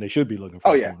opinion. They should be looking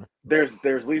for a corner. There's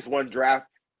at least one draft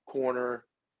corner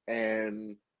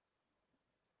and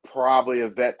probably a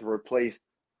vet to replace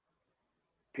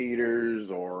Peters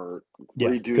or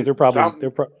redo. Because they're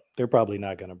they're probably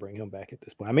not going to bring him back at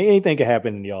this point. I mean, anything could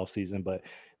happen in the offseason, but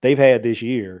they've had this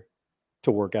year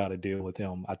to work out a deal with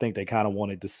him. I think they kind of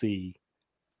wanted to see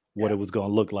what it was going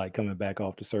to look like coming back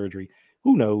off the surgery.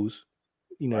 Who knows?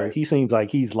 He seems like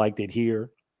he's liked it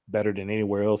here better than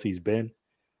anywhere else he's been.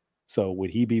 So would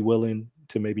he be willing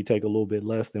to maybe take a little bit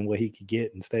less than what he could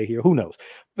get and stay here? Who knows?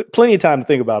 But plenty of time to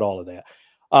think about all of that.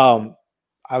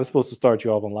 I was supposed to start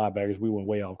you off on linebackers. We went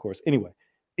way off course. Anyway,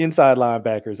 inside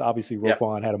linebackers, obviously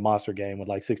Roquan had a monster game with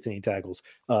like 16 tackles.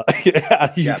 How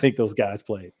do you think those guys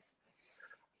played?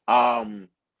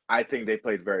 I think they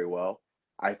played very well.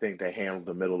 I think they handled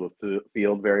the middle of the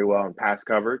field very well in pass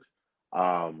coverage.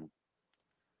 I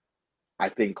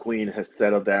think Queen has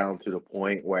settled down to the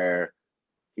point where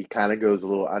he kind of goes a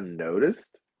little unnoticed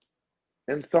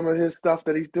in some of his stuff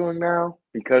that he's doing now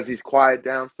because he's quiet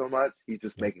down so much. He's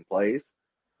just making plays.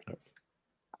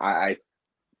 I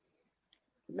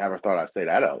never thought I'd say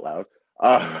that out loud.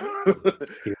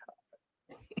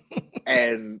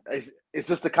 And it's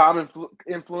just the common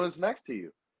influence next to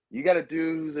you. You got a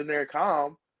dude who's in there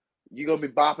calm. You gonna be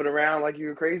bopping around like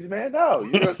you're a crazy man? No,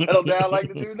 you're gonna settle down like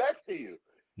the dude next to you.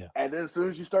 Yeah. And then as soon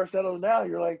as you start settling down,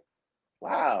 you're like,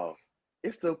 wow,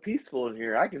 it's so peaceful in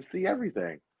here. I can see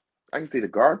everything. I can see the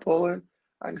guard pulling.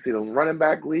 I can see the running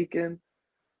back leaking.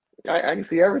 I can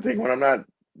see everything when I'm not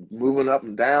moving up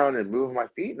and down and moving my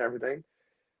feet and everything.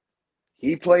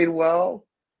 He played well.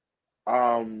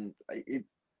 It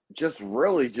just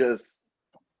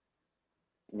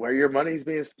where your money's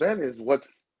being spent is what's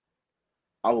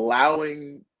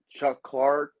allowing Chuck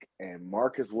Clark and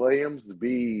Marcus Williams to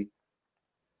be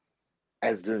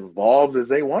as involved as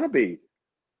they want to be.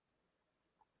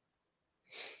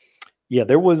 Yeah,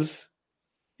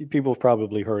 people have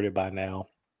probably heard it by now.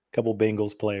 A couple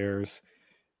Bengals players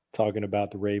talking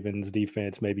about the Ravens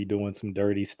defense maybe doing some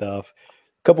dirty stuff.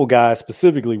 A couple guys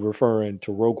specifically referring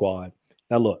to Roquan.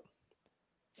 Now look,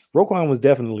 Roquan was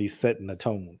definitely setting the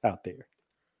tone out there.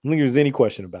 I don't think there's any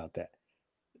question about that.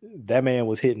 That man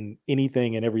was hitting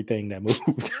anything and everything that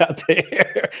moved out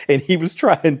there, and he was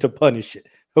trying to punish it.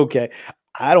 Okay.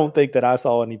 I don't think that I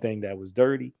saw anything that was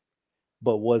dirty,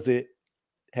 but was it,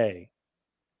 hey,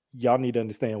 y'all need to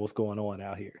understand what's going on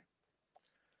out here.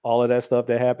 All of that stuff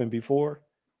that happened before,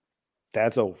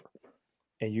 that's over.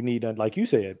 And you need to, like you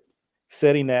said,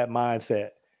 setting that mindset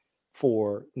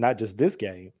for not just this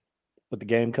game, but the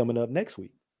game coming up next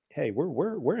week. Hey,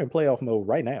 we're in playoff mode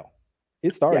right now.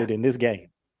 It started in this game.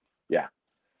 Yeah.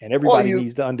 And everybody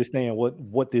needs to understand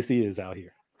what this is out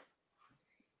here.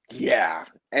 Yeah.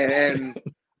 And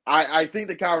I think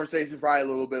the conversation probably a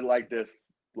little bit like this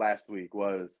last week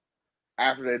was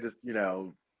after they just,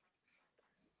 you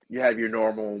have your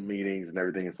normal meetings and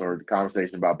everything, and sort of the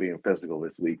conversation about being physical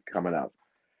this week coming up.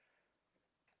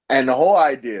 And the whole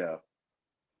idea,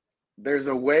 there's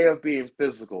a way of being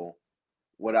physical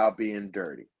without being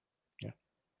dirty. Yeah.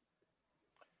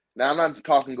 Now, I'm not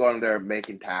talking going there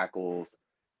making tackles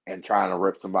and trying to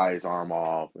rip somebody's arm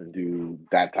off and do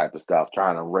that type of stuff,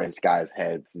 trying to wrench guys'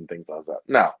 heads and things like that.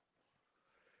 No.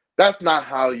 That's not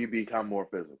how you become more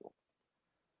physical.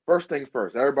 First thing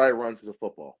first, everybody runs to the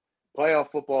football.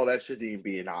 Playoff football, that shouldn't even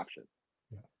be an option.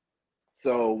 Yeah.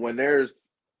 So when there's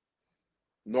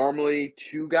normally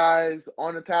 2 guys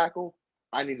on a tackle,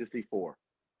 I need to see 4.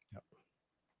 Yep.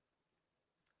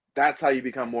 That's how you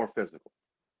become more physical.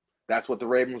 That's what the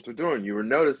Ravens were doing. You were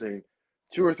noticing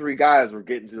 2 or 3 guys were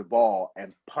getting to the ball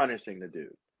and punishing the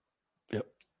dude. Yep.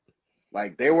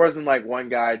 Like, there wasn't like one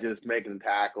guy just making a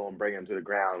tackle and bringing him to the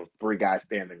ground with 3 guys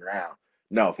standing around.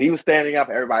 No, if he was standing up,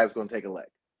 everybody was going to take a leg.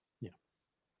 Yeah.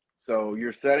 So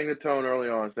you're setting the tone early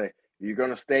on and say, you're going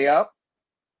to stay up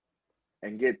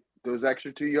and get those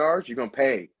extra 2 yards, you're going to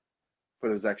pay for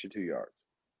those extra 2 yards.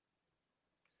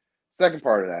 Second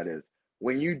part of that is,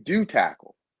 when you do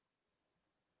tackle,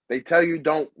 they tell you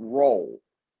don't roll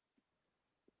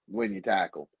when you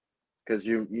tackle because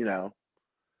you know,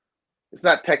 it's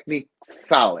not technique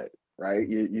solid, right?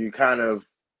 You kind of,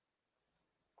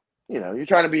 you're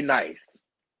trying to be nice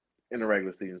in the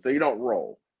regular season, so you don't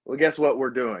roll. Well, guess what we're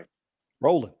doing?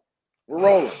 Rolling. We're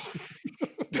rolling.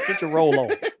 Get your roll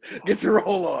on. Get your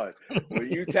roll on.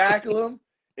 When you tackle them,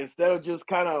 instead of just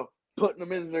kind of putting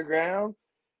them into the ground,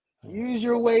 use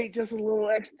your weight just a little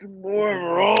extra more and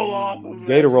roll off them.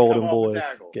 Gator roll them, boys.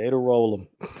 Gator roll them.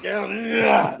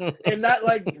 Yeah. And not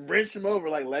like wrench them over,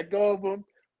 like let go of them.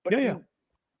 But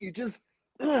you just,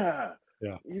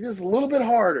 you just a little bit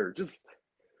harder.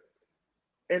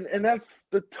 And that's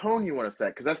the tone you want to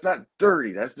set, because that's not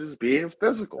dirty. That's just being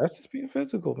physical. That's just being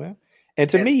physical, man. And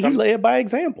to me, he led by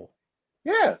example.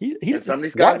 Yeah. He some of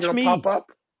these guys are going to pop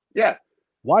up. Yeah.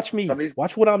 Watch me.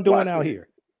 Watch what I'm doing out here.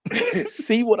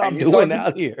 See what I'm doing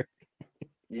out here.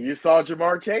 You saw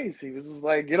Jamar Chase. He was just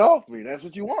like, get off me. That's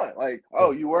what you want. Like,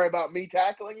 oh, you worry about me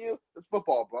tackling you? It's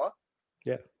football, bro.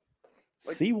 Yeah.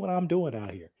 Like, see what I'm doing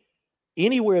out here.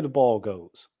 Anywhere the ball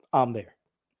goes, I'm there.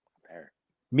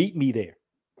 Meet me there.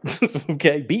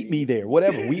 Okay, beat me there.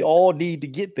 Whatever. We all need to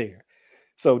get there.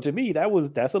 So to me,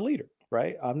 that's a leader,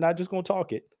 right? I'm not just gonna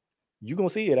talk it. You're gonna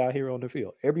see it out here on the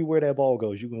field. Everywhere that ball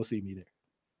goes, you're gonna see me there.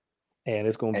 And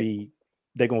it's gonna be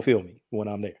they're gonna feel me when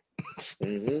I'm there.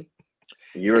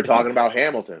 You were talking about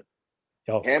Hamilton.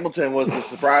 Hamilton was the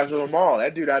surprise of them all.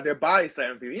 That dude out there body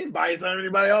slamming people. He didn't body slam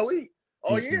anybody all week,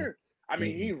 all year. I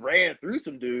mean, he ran through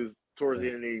some dudes towards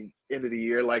the end of the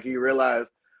year. Like he realized,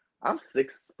 I'm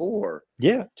 6'4".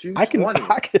 Yeah, I can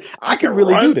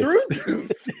really do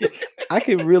this. I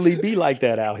can really be like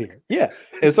that out here. Yeah,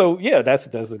 and so that's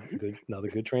another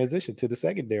good transition to the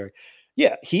secondary.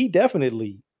 Yeah, he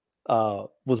definitely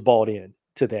was bought in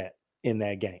to that in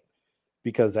that game,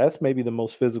 because that's maybe the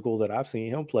most physical that I've seen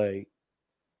him play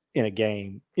in a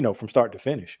game, from start to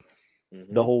finish,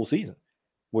 the whole season,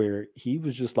 where he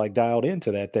was just like dialed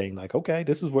into that thing. Like, okay,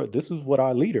 this is what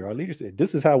our leader said.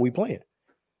 This is how we play it.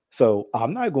 So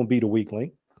I'm not going to be the weak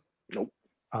link. Nope.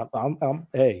 I'm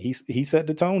hey, he set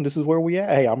the tone. This is where we at.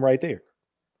 Hey, I'm right there.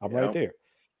 I'm right there.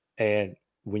 And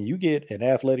when you get an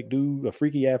athletic dude, a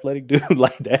freaky athletic dude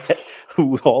like that,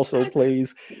 who also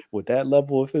plays with that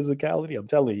level of physicality, I'm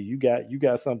telling you, you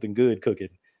got something good cooking.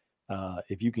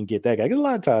 If you can get that guy, because a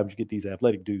lot of times you get these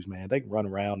athletic dudes, man, they can run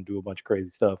around and do a bunch of crazy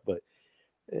stuff, but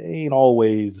it ain't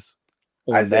always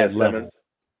on that level.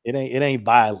 It ain't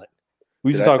violent.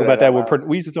 We used to talk about that with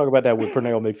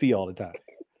Pernell McPhee all the time.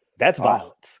 That's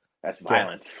violence. That's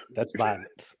violence. That's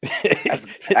violence.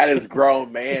 That is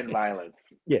grown man violence.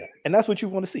 Yeah, and that's what you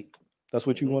want to see. That's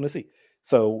what you want to see.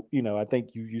 So, I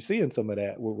think you're seeing some of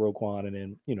that with Roquan, and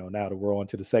then, now that we're on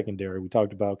to the secondary, we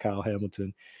talked about Kyle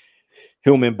Hamilton,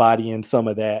 him embodying some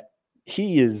of that.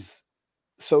 He's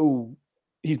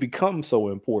become so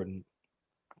important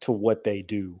to what they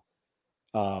do.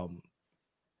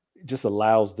 Just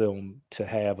allows them to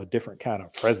have a different kind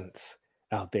of presence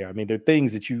out there. I mean, there are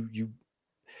things that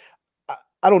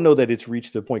I don't know that it's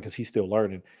reached the point, because he's still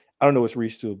learning. I don't know it's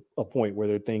reached to a point where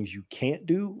there are things you can't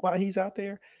do while he's out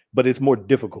there, but it's more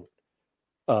difficult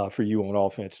for you on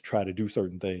offense to try to do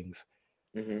certain things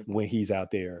when he's out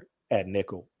there at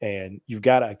nickel. And you've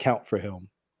got to account for him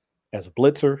as a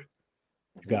blitzer.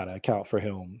 You've got to account for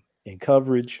him in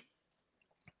coverage.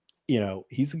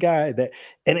 He's a guy that,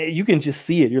 and you can just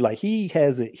see it. You're like, he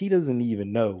doesn't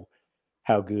even know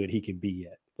how good he can be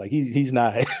yet. Like he's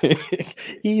not,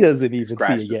 he doesn't even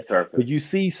see it yet. But you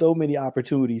see so many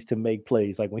opportunities to make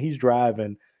plays. Like when he's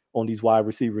driving on these wide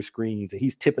receiver screens and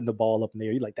he's tipping the ball up in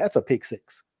there, you're like, that's a pick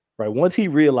six, right? Once he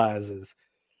realizes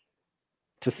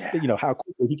how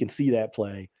quickly he can see that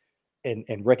play and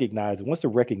recognize it. Once the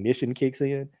recognition kicks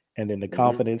in, and then the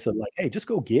confidence of like, hey, just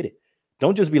go get it.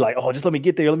 Don't just be like, oh, just let me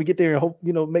get there and hope,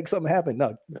 make something happen.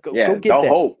 No, go get that.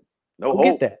 Hope. No hope.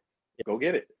 Get that. Go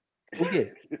get it. Go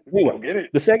get it. Anyway, go get it.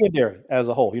 The secondary as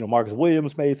a whole, Marcus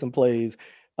Williams made some plays.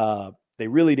 They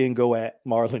really didn't go at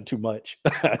Marlon too much.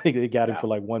 I think they got him for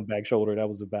like one back shoulder. That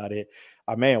was about it.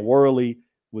 Our man Worley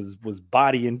was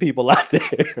bodying people out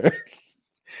there.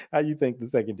 How do you think the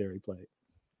secondary played?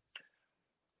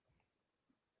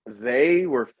 They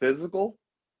were physical.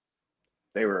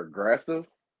 They were aggressive.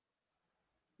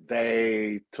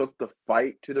 They took the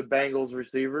fight to the Bengals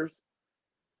receivers.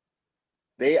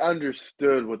 They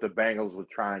understood what the Bengals were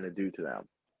trying to do to them.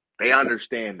 They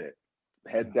understand it.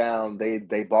 Head down. They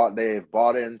have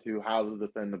bought into how to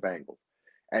defend the Bengals.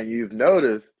 And you've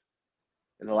noticed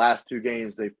in the last two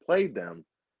games they've played them,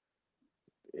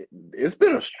 it's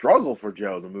been a struggle for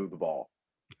Joe to move the ball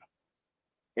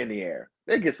in the air.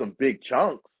 They get some big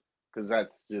chunks because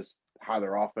that's just how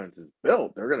their offense is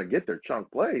built. They're going to get their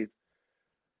chunk plays.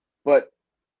 But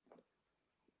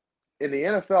in the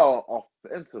NFL,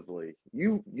 offensively,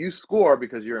 you score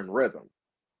because you're in rhythm.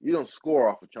 You don't score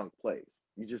off of chunk plays.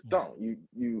 You just don't.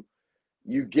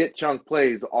 You get chunk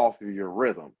plays off of your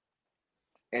rhythm.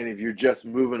 And if you're just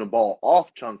moving the ball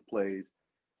off chunk plays,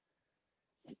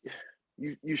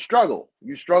 you struggle.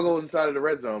 You struggle inside of the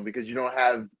red zone because you don't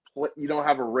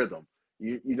have a rhythm.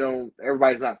 You don't.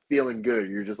 Everybody's not feeling good.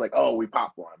 You're just like, oh, we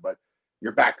popped one, but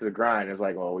you're back to the grind. It's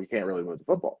like, well, we can't really move the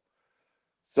football.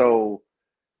 So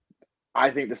I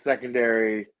think the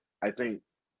secondary,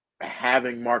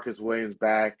 having Marcus Williams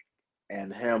back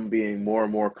and him being more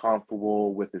and more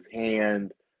comfortable with his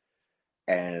hand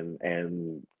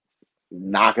and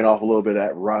knocking off a little bit of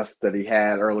that rust that he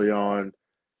had early on,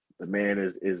 the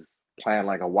man is playing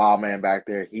like a wild man back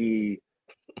there. He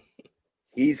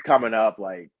he's coming up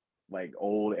like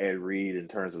old Ed Reed in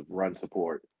terms of run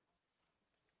support.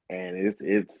 And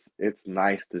it's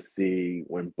nice to see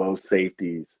when both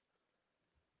safeties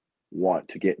want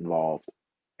to get involved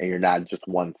and you're not just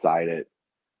one-sided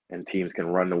and teams can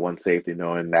run to one safety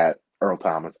knowing that Earl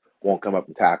Thomas won't come up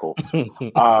and tackle.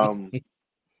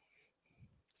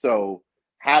 So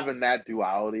having that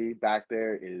duality back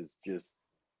there is just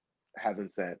heaven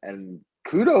sent. And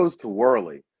kudos to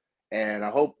Worley. And I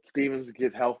hope Stevens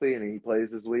gets healthy and he plays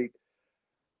this week.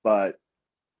 But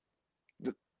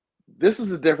this is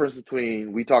the difference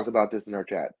between, we talked about this in our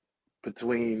chat,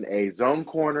 between a zone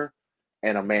corner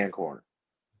and a man corner.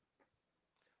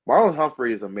 Marlon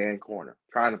Humphrey is a man corner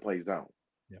trying to play zone.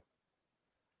 Yeah.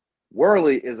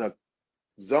 Worley is a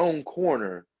zone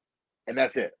corner, and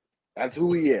that's it. That's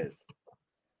who he is.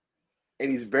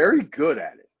 And he's very good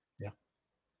at it. Yeah.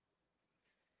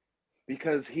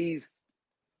 Because he's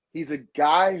a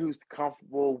guy who's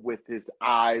comfortable with his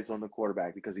eyes on the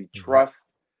quarterback because he trusts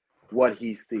what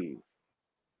he sees.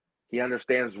 He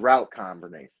understands route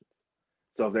combinations.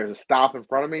 So if there's a stop in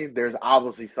front of me, there's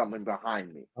obviously something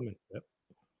behind me. Yep.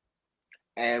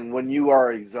 And when you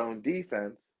are a zone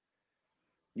defense,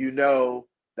 you know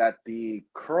that the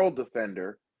curl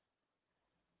defender,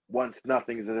 once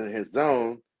nothing is in his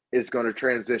zone, is going to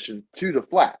transition to the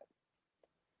flat.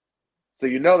 So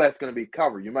you know that's going to be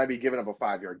covered. You might be giving up a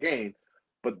 5-yard gain,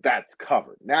 but that's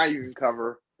covered. Now you can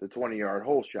cover the 20-yard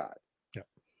hole shot. Yep.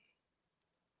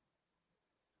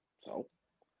 So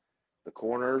the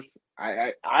corners,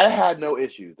 I had no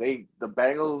issues. The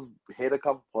Bengals hit a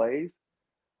couple plays,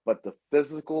 but the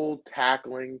physical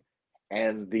tackling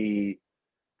and the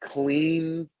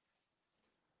clean,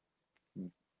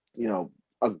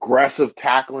 aggressive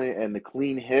tackling and the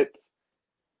clean hits,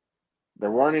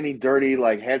 there weren't any dirty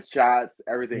headshots.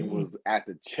 Everything was at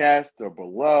the chest or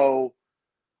below.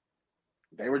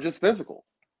 They were just physical.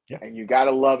 Yeah. And you got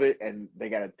to love it. And they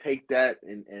got to take that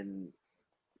and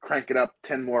crank it up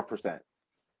 10% more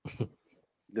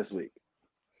this week.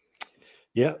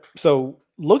 Yeah. So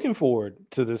looking forward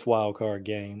to this wild card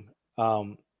game.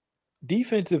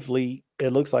 Defensively, it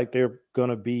looks like they're going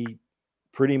to be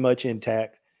pretty much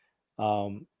intact.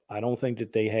 I don't think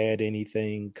that they had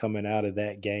anything coming out of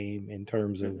that game in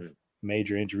terms of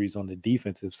major injuries on the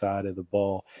defensive side of the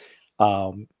ball.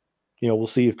 We'll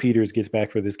see if Peters gets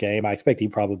back for this game. I expect he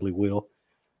probably will.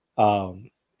 And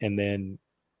then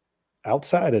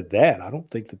outside of that, I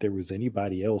don't think that there was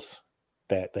anybody else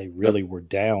that they really were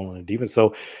down on the defense.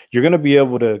 So you're going to be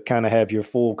able to kind of have your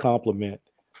full complement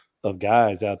of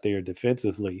guys out there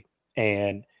defensively.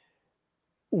 And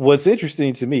what's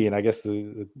interesting to me, and I guess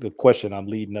the question I'm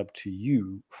leading up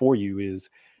to for you is,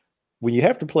 when you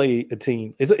have to play a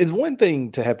team, it's one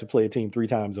thing to have to play a team 3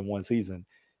 times in one season.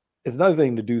 It's another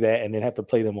thing to do that and then have to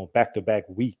play them on back-to-back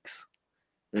weeks.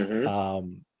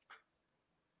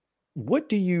 What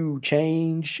do you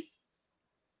change,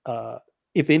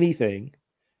 if anything,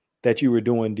 that you were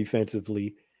doing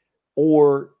defensively?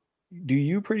 Or do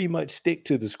you pretty much stick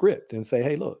to the script and say,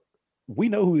 hey, look, we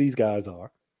know who these guys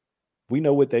are. We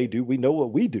know what they do. We know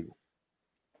what we do.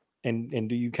 And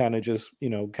do you kind of just,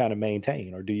 kind of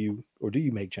maintain, or do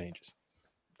you make changes?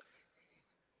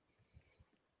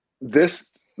 This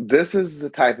is the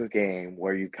type of game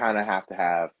where you kind of have to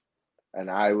have, and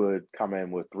I would come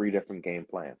in with 3 different game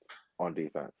plans on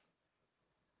defense.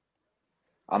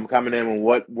 I'm coming in with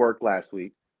what worked last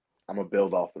week. I'm going to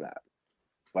build off of that.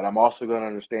 But I'm also going to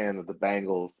understand that the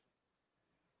Bengals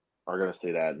are going to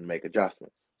see that and make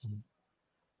adjustments.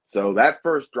 So that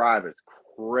first drive is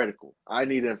critical. I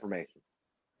need information.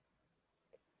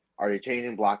 Are they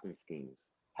changing blocking schemes?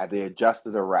 Have they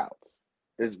adjusted their routes?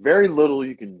 There's very little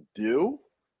you can do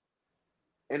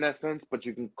in that sense, but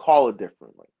you can call it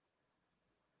differently.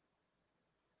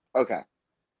 Okay.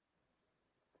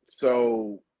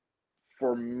 So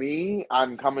for me,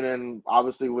 I'm coming in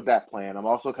obviously with that plan. I'm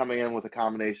also coming in with a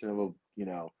combination of a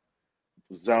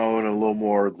zone and a little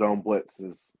more zone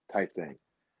blitzes type thing.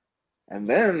 And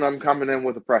then I'm coming in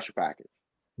with a pressure package.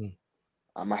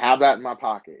 I'm going to have that in my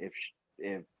pocket.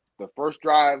 If the first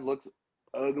drive looks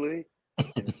ugly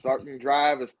and the second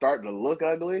drive is starting to look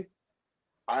ugly,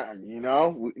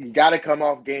 you got to come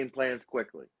off game plans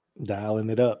quickly. Dialing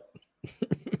it up.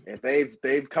 If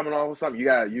they've coming off with something,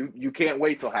 you can't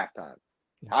wait till halftime.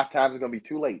 Halftime is going to be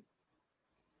too late.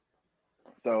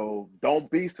 So don't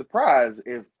be surprised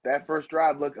if that first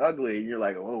drive look ugly and you're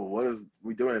like, oh, what is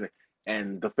we doing?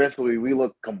 And defensively, we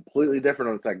look completely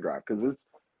different on the second drive because you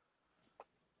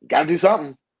got to do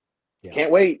something. Yeah.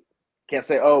 Can't wait. Can't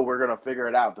say, oh, we're going to figure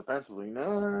it out defensively.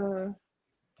 No.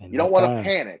 You don't want to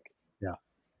panic. Yeah.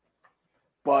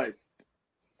 But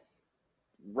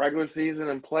regular season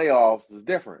and playoffs is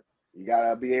different. You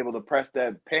gotta be able to press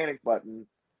that panic button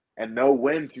and know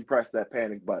when to press that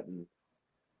panic button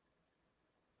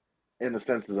in the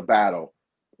sense of the battle,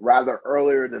 rather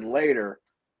earlier than later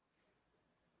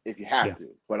if you have to.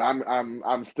 But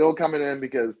I'm still coming in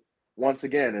because once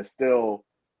again, it's still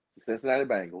the Cincinnati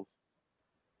Bengals.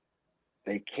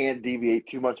 They can't deviate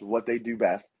too much of what they do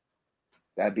best.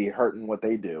 That'd be hurting what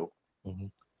they do. Mm-hmm.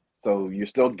 So you're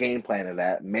still game planning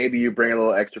that. Maybe you bring a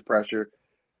little extra pressure.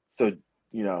 So,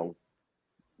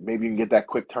 maybe you can get that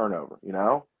quick turnover,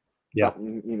 Yeah.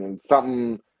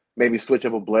 Something, maybe switch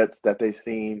up a blitz that they've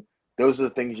seen. Those are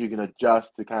the things you can adjust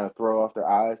to kind of throw off their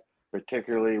eyes,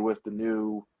 particularly with the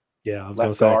new I was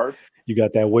left gonna guard. say you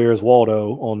got that Where's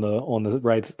Waldo on the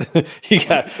right. You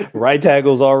got right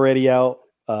tackles already out.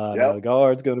 Now the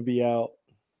guard's gonna be out.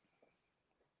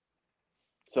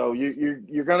 So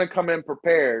you're gonna come in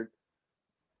prepared,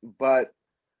 but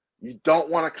you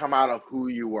don't want to come out of who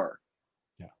you were.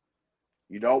 Yeah.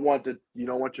 You don't want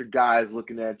your guys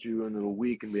looking at you in the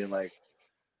week and being like,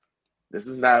 this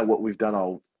is not what we've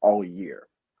done all year.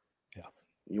 Yeah.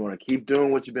 You want to keep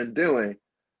doing what you've been doing,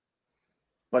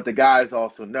 but the guys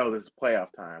also know this is playoff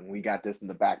time. We got this in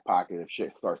the back pocket if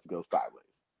shit starts to go sideways.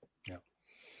 Yeah.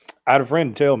 I had a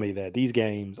friend tell me that these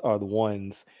games are the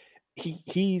ones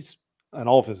he's an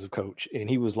offensive coach, and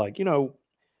he was like,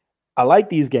 I like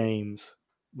these games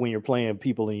when you're playing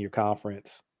people in your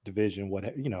conference division,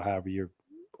 however you're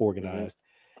organized,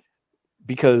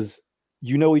 because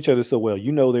you know each other so well.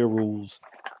 You know their rules.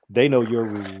 They know your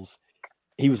rules.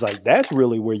 He was like, that's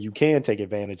really where you can take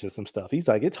advantage of some stuff. He's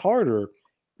like, it's harder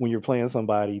when you're playing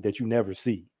somebody that you never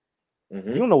see.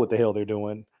 You don't know what the hell they're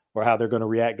doing or how they're going to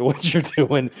react to what you're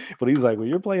doing. But he's like, when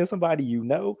you're playing somebody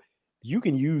you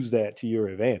can use that to your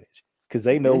advantage because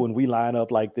they know when we line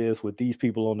up like this with these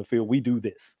people on the field, we do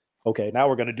this. Okay, now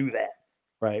we're going to do that,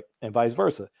 right? And vice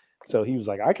versa. So he was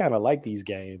like, I kind of like these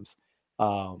games.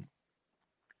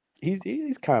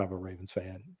 He's kind of a Ravens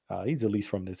fan. He's at least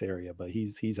from this area, but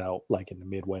he's out like in the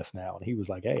Midwest now. And he was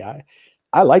like, hey,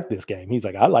 I like this game. He's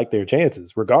like, I like their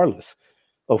chances regardless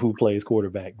of who plays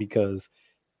quarterback, because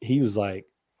he was like,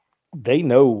 they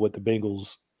know what the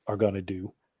Bengals are going to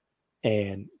do.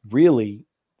 And really,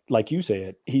 like you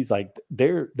said, he's like,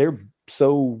 they're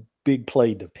so big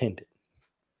play dependent.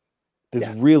 This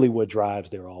is really what drives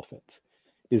their offense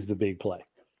is the big play.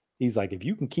 He's like, if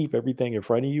you can keep everything in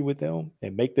front of you with them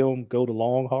and make them go the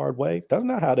long, hard way, that's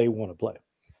not how they want to play.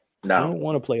 No. They don't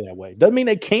want to play that way. Doesn't mean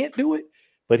they can't do it,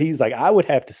 but he's like, I would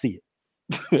have to see it.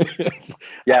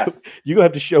 Yes. You're gonna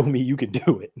have to show me you can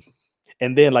do it.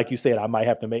 And then, like you said, I might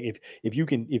have to make if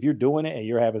you're doing it and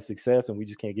you're having success and we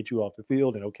just can't get you off the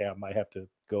field, and okay, I might have to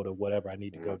go to whatever I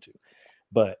need to go to.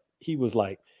 But he was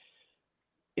like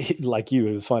you,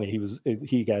 it was funny.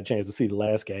 He got a chance to see the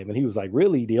last game, and he was like,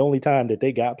 really, the only time that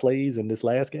they got plays in this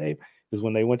last game is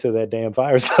when they went to that damn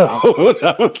fire zone.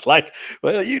 I was like,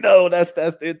 well, that's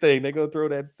their thing. They're gonna throw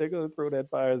that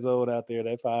fire zone out there,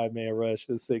 that 5-man rush,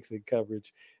 the 6 in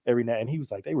coverage every night. And he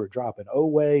was like, they were dropping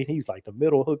away. He's like the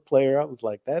middle hook player. I was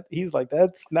like that. He's like,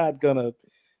 it's not gonna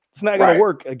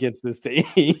work against this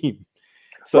team.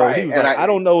 So he was like, I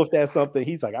don't know if that's something.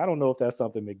 He's like, I don't know if that's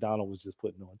something McDonald was just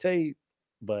putting on tape.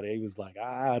 But he was like,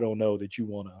 I don't know that you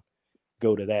want to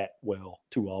go to that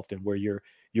too often where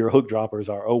your hook droppers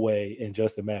are Owe and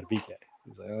Justin Madubuike.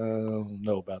 He's like, I don't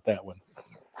know about that one.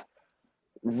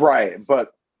 Right.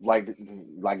 But like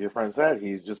your friend said,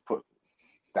 he's just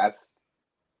that's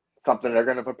something they're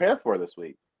going to prepare for this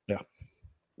week. Yeah.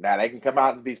 Now they can come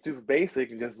out and be super basic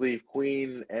and just leave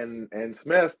Queen and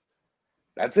Smith.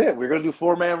 That's it. We're going to do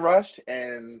 4-man rush,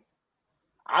 and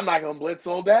I'm not going to blitz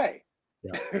all day.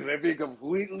 Yeah. Maybe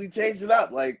completely change it up.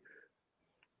 Like,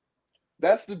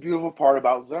 that's the beautiful part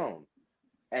about zone.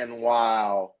 And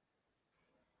while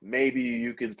maybe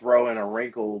you can throw in a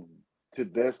wrinkle to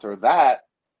this or that,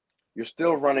 you're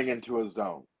still running into a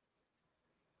zone.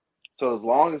 So as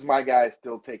long as my guys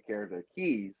still take care of their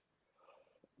keys,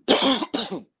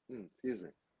 excuse me,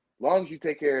 as long as you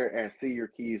take care and see your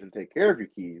keys and take care of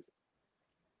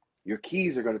your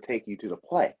keys are going to take you to the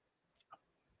play.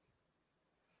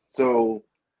 So,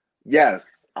 yes,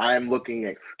 I'm looking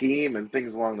at scheme and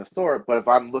things along the sort, but if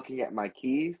I'm looking at my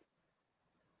keys,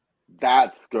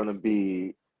 that's going to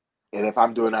be, and if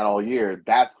I'm doing that all year,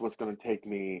 that's what's going to take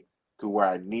me to where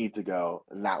I need to go,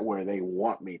 and not where they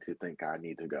want me to think I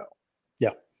need to go.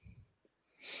 Yeah.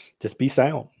 Just be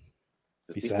sound.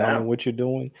 Be sound in what you're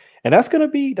doing. And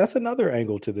that's another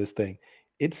angle to this thing.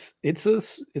 It's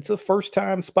a first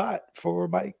time spot for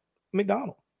Mike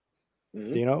Macdonald.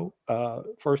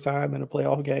 First time in a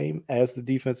playoff game as the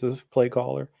defensive play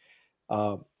caller.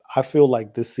 I feel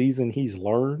like this season he's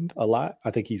learned a lot.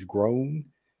 I think he's grown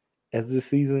as this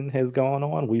season has gone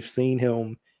on. We've seen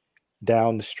him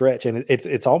down the stretch, and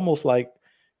it's almost like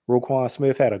Roquan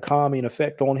Smith had a calming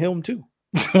effect on him too.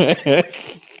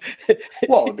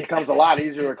 Well, it becomes a lot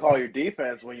easier to call your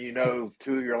defense when you know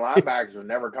two of your linebackers are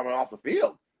never coming off the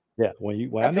field. Yeah, when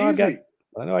That's I easy.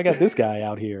 know I got this guy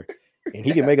out here, and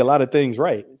he can make a lot of things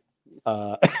right.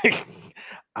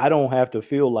 I don't have to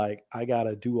feel like I got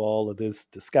to do all of this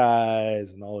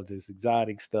disguise and all of this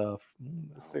exotic stuff. I don't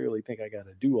necessarily think I got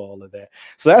to do all of that.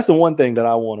 So that's the one thing that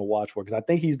I want to watch for, because I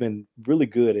think he's been really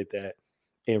good at that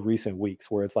in recent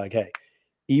weeks, where it's like, hey,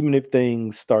 even if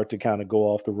things start to kind of go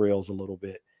off the rails a little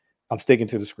bit, I'm sticking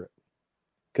to the script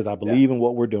because I believe in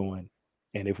what we're doing.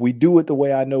 And if we do it the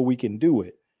way I know we can do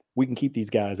it, we can keep these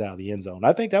guys out of the end zone.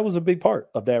 I think that was a big part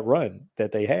of that run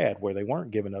that they had, where they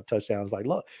weren't giving up touchdowns. Like,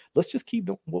 look, let's just keep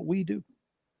doing what we do,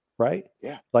 right?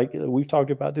 Yeah. Like we've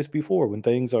talked about this before, when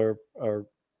things are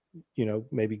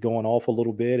maybe going off a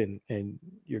little bit and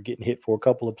you're getting hit for a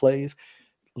couple of plays,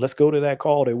 let's go to that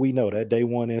call that we know, that day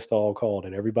one install call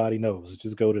that everybody knows. Let's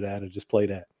just go to that and just play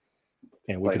that,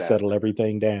 and we can settle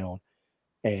everything down,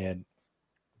 and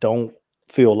don't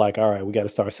feel like, all right, we got to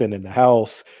start sending the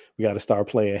house. We got to start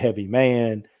playing heavy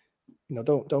man.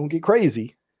 Don't get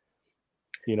crazy.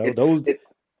 Those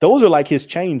are like his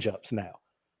change ups now,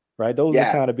 right? Those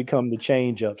are kind of become the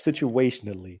change up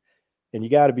situationally. And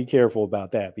you got to be careful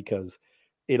about that, because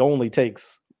it only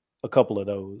takes a couple of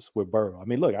those with Burrow. I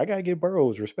mean, look, I got to give Burrow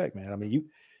his respect, man. I mean,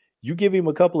 you give him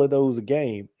a couple of those a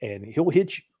game and he'll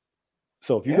hit you.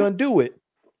 So if you're going to do it,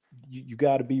 you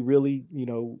got to be really,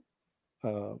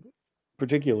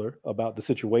 particular about the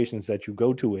situations that you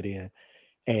go to it in.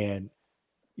 And,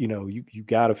 you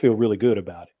got to feel really good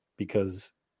about it,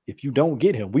 because if you don't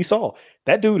get him, we saw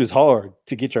that dude is hard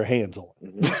to get your hands on.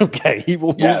 Mm-hmm. Okay. He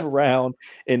will move around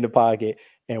in the pocket.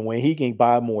 And when he can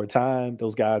buy more time,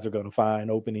 those guys are going to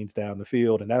find openings down the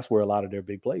field. And that's where a lot of their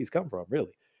big plays come from,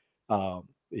 really.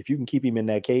 If you can keep him in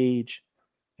that cage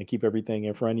and keep everything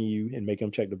in front of you and make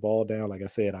him check the ball down, like I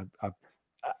said, I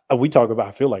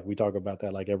feel like we talk about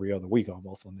that like every other week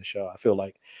almost on this show. I feel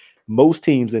like most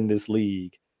teams in this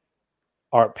league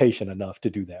aren't patient enough to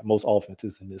do that. Most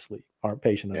offenses in this league aren't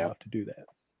patient enough to do that.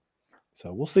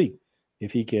 So we'll see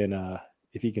if he can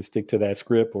stick to that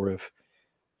script, or if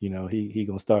he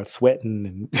gonna start sweating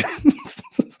and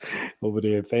over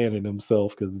there fanning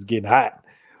himself because it's getting hot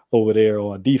over there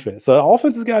on defense. So the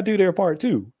offense has got to do their part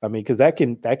too. I mean, because that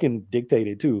can dictate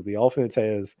it too. The offense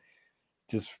has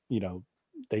just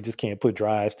they just can't put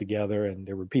drives together, and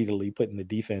they're repeatedly putting the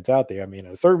defense out there. I mean,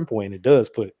 at a certain point, it does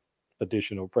put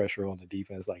additional pressure on the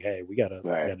defense. Like, hey, we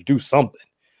gotta do something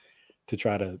to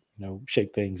try to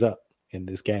shake things up in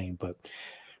this game. But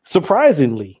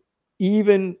surprisingly,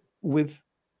 even with,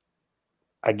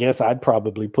 I guess I'd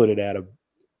probably put it at a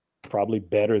probably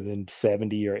better than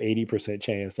 70 or 80%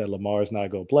 chance that Lamar's not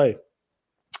going to play,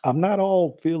 I'm not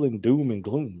all feeling doom and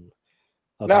gloom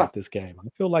about this game. I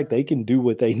feel like they can do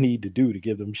what they need to do to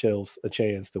give themselves a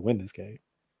chance to win this game.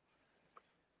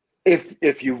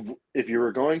 If you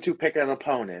were going to pick an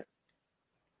opponent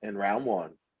in round one,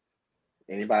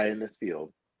 anybody in this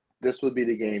field, this would be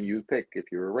the game you would pick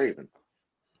if you were a Raven.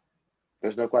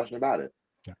 There's no question about it.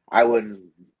 Yeah. I wouldn't,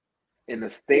 in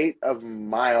the state of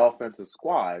my offensive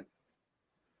squad,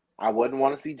 I wouldn't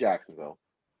want to see Jacksonville.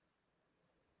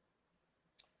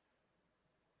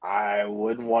 I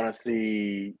wouldn't want to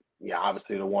see,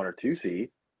 obviously the 1 or 2 seed.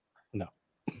 No.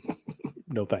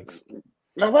 No thanks.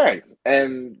 No thanks.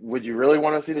 And would you really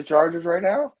want to see the Chargers right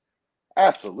now?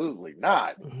 Absolutely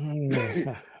not.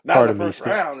 Not part in the first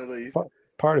round, at least.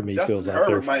 Part of me Justin feels like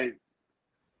Herbert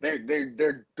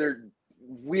they're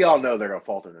we all know they're gonna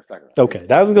falter in the second round. Okay,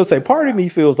 I was gonna say part of me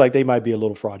feels like they might be a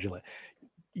little fraudulent.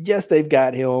 Yes, they've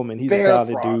got him, and he's a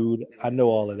talented dude. I know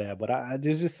all of that, but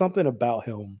there's just something about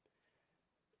him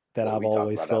that I've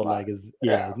always felt like is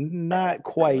not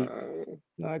quite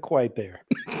there.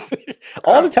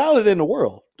 All the talent in the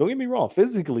world. Don't get me wrong,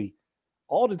 physically,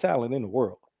 all the talent in the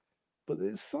world, but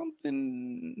there's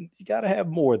something you got to have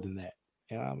more than that.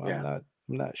 And I'm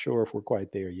not sure if we're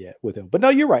quite there yet with him. But no,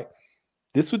 you're right.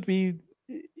 This would be,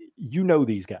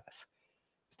 these guys,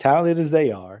 as talented as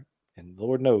they are, and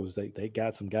Lord knows they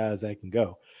got some guys that can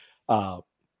go, but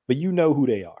who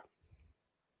they are.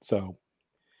 So.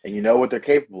 And you know what they're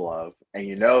capable of. And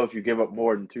if you give up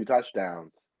more than 2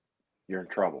 touchdowns, you're in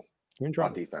trouble. You're in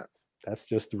trouble on defense. That's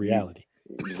just the reality.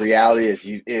 The reality is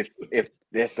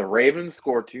if the Ravens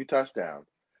score 2 touchdowns,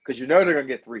 because they're going to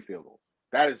get 3 field goals.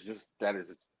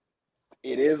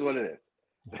 It is what it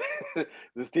is.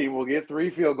 This team will get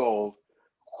 3 field goals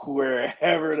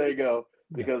wherever they go.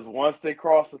 because once they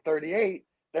cross the 38,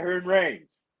 they're in range.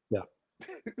 Yeah.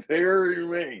 They're in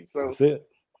range. So that's it.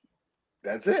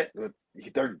 That's it.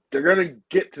 They're going to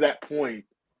get to that point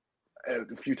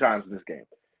a few times in this game.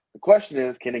 The question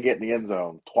is, can they get in the end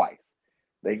zone twice?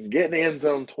 They can get in the end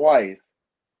zone twice.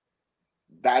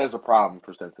 That is a problem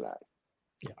for Cincinnati.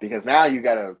 Yeah. Because now you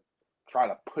got to try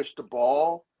to push the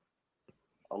ball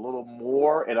a little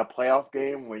more in a playoff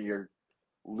game when you're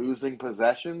losing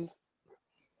possessions.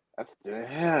 That's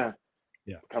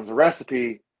becomes a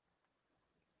recipe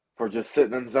for just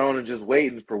sitting in the zone and just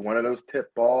waiting for one of those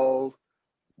tip balls,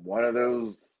 one of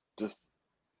those just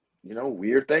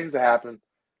weird things to happen.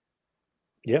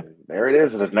 Yeah, and there it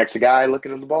is. There's an extra guy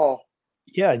looking at the ball.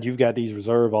 Yeah, and you've got these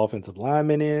reserve offensive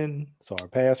linemen in, so our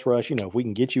pass rush. If we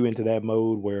can get you into that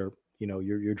mode where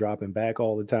you're dropping back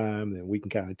all the time, then we can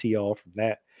kind of tee off from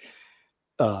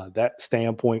that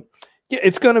standpoint. Yeah,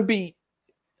 it's going to be.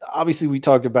 Obviously, we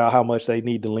talked about how much they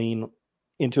need to lean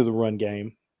into the run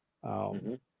game,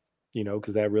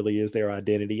 because that really is their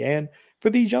identity. And for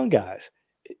these young guys,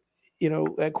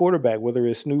 at quarterback, whether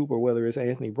it's Snoop or whether it's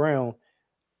Anthony Brown,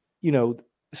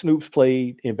 Snoop's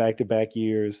played in back-to-back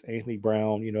years. Anthony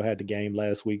Brown, had the game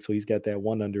last week, so he's got that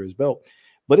one under his belt.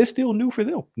 But it's still new for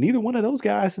them. Neither one of those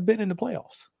guys have been in the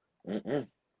playoffs.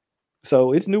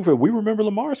 So it's new for. We remember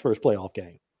Lamar's first playoff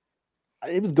game.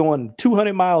 It was going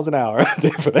 200 miles an hour out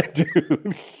there for that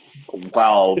dude.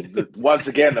 Well, once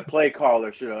again, the play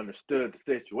caller should have understood the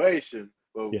situation.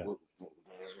 But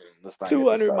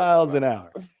 200 miles an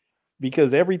hour,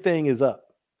 because everything is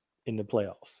up in the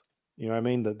playoffs. You know what I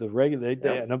mean? The regular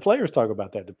and the players talk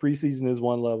about that. The preseason is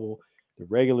one level, the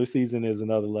regular season is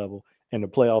another level, and the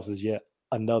playoffs is yet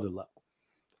another level.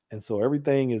 And so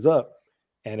everything is up.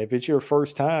 And if it's your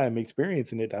first time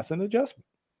experiencing it, that's an adjustment.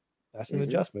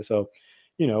 So,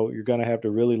 you're going to have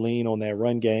to really lean on that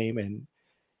run game and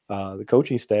the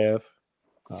coaching staff.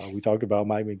 We talked about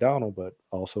Mike McDonald, but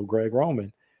also Greg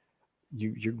Roman.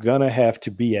 You're going to have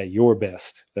to be at your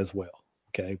best as well.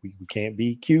 Okay. We can't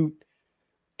be cute.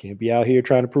 Can't be out here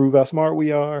trying to prove how smart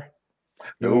we are.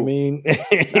 You know what I mean?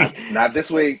 not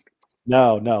this week.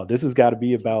 No. This has got to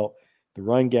be about the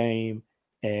run game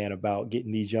and about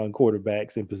getting these young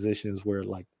quarterbacks in positions where,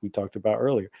 like we talked about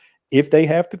earlier, if they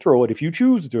have to throw it, if you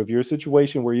choose to, if you're in a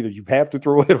situation where either you have to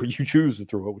throw it or you choose to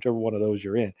throw it, whichever one of those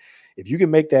you're in, if you can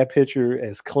make that picture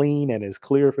as clean and as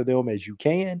clear for them as you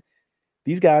can,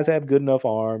 these guys have good enough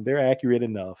arm. They're accurate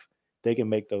enough. They can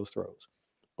make those throws.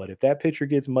 But if that picture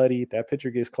gets muddy, if that picture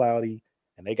gets cloudy,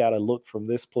 and they got to look from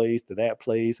this place to that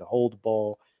place and hold the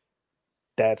ball,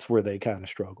 that's where they kind of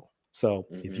struggle. So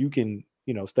if you can,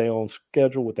 stay on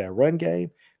schedule with that run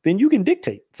game, then you can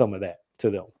dictate some of that to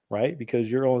them, right? Because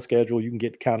you're on schedule, you can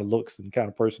get the kind of looks and kind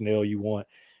of personnel you want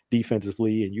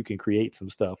defensively, and you can create some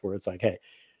stuff where it's like, hey,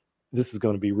 this is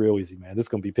going to be real easy, man. This is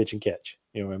going to be pitch and catch.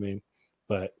 You know what I mean?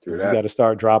 But you got to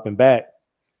start dropping back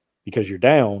because you're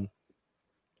down,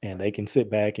 and they can sit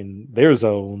back in their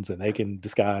zones and they can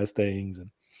disguise things, and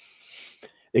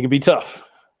it can be tough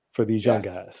for these young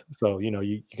guys. So,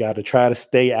 you got to try to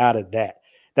stay out of that.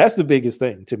 That's the biggest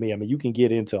thing to me. I mean, you can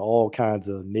get into all kinds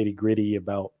of nitty gritty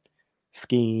about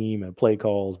scheme and play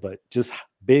calls, but just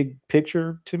big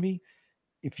picture to me,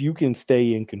 if you can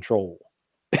stay in control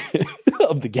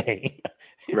of the game,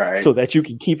 right, so that you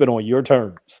can keep it on your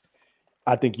terms,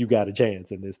 I think you got a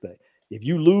chance in this thing. If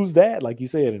you lose that, like you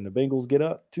said, and the Bengals get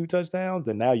up 2 touchdowns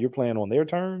and now you're playing on their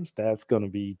terms, that's going to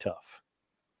be tough.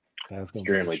 That's going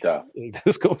to be tough.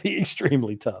 It's going to be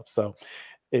extremely tough. So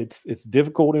it's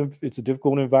difficult. It's a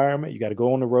difficult environment. You got to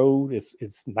go on the road.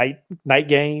 It's night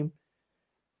game.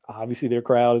 Obviously, their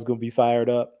crowd is going to be fired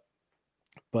up,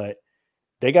 but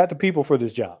they got the people for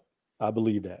this job. I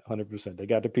believe that 100%. They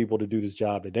got the people to do this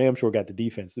job. They damn sure got the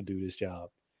defense to do this job.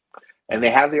 And they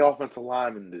have the offensive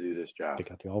linemen to do this job. They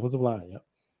got the offensive line, yep.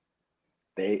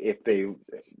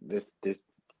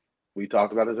 We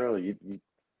talked about this earlier. You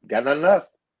got not enough.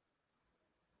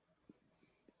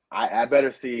 I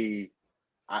better see.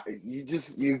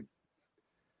 You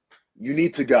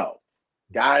need to go,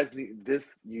 guys. You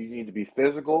need to be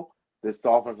physical. This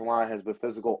offensive line has been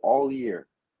physical all year.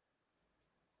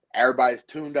 Everybody's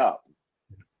tuned up.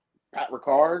 Pat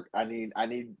Ricard, I need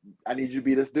you to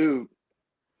be this dude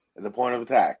at the point of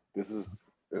attack. This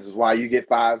is why you get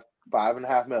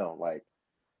 $5.5 million. Like,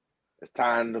 it's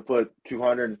time to put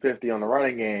 250 on the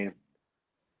running game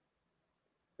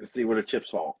and see where the chips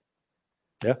fall.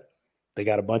 Yeah. They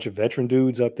got a bunch of veteran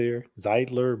dudes up there.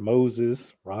 Zeitler,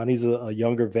 Moses, Ronnie's a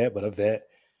younger vet, but a vet.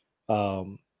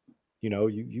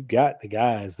 You got the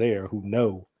guys there who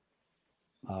know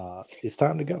it's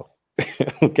time to go.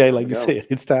 Okay, like you said,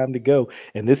 it's time to go.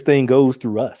 And this thing goes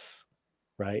through us.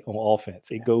 right, on offense.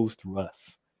 It goes through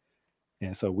us.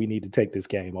 And so we need to take this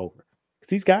game over.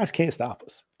 These guys can't stop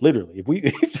us. Literally,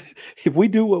 if we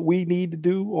do what we need to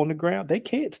do on the ground, they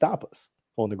can't stop us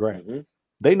on the ground. Mm-hmm.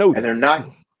 They know and that.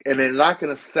 they're not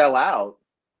going to sell out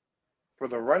for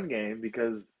the run game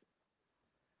because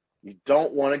you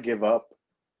don't want to give up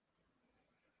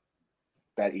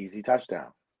that easy touchdown.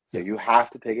 So you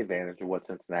have to take advantage of what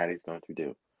Cincinnati's going to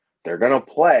do. They're going to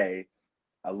play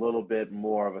a little bit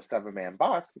more of a 7-man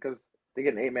box because they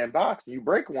get an 8-man box and you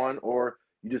break one or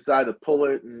you decide to pull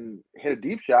it and hit a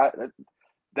deep shot.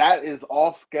 That is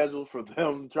all scheduled for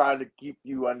them trying to keep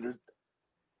you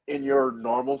in your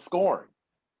normal scoring.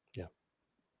 Yeah.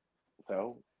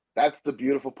 So that's the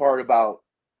beautiful part about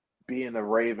being the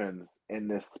Ravens in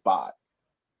this spot.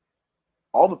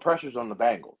 All the pressure's on the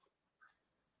Bengals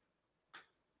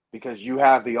because you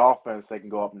have the offense that can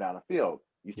go up and down the field.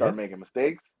 You start making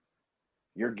mistakes,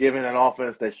 you're giving an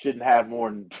offense that shouldn't have more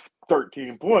than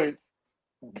 13 points,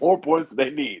 more points than they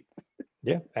need.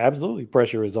 Yeah, absolutely.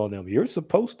 Pressure is on them. You're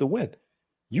supposed to win.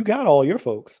 You got all your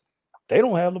folks. They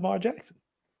don't have Lamar Jackson.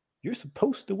 You're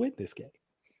supposed to win this game.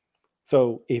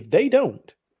 So if they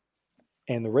don't,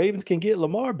 and the Ravens can get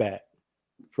Lamar back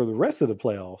for the rest of the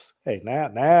playoffs, hey, now,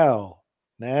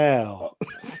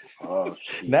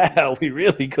 now we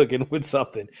really cooking with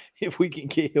something. If we can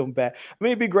get him back, I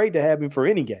mean, it'd be great to have him for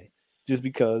any game, just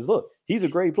because look, he's a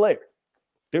great player.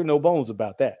 There's no bones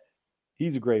about that.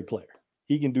 He's a great player.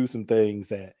 He can do some things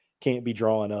that can't be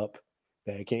drawn up,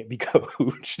 that can't be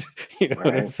coached. You know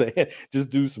what I'm saying? Just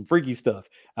do some freaky stuff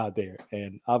out there.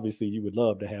 And obviously, you would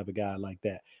love to have a guy like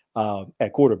that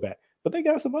at quarterback. But they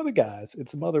got some other guys and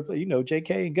some other,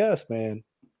 J.K. and Gus, man.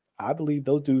 I believe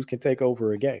those dudes can take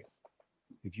over a game.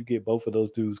 If you get both of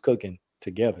those dudes cooking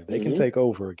together, they can take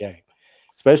over a game,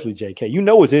 especially J.K. You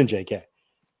know it's in J.K.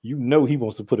 You know he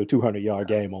wants to put a 200-yard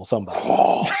game on somebody.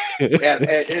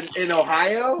 In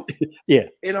Ohio? Yeah.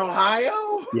 In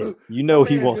Ohio? Yeah. You know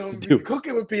he wants to do it.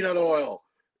 Cooking with peanut oil.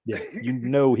 Yeah. You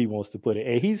know he wants to put it.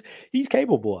 And he's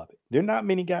capable of it. There are not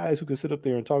many guys who can sit up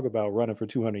there and talk about running for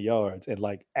 200 yards and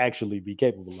actually be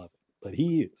capable of it. But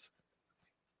he is.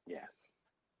 Yeah.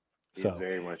 He's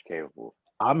very much capable.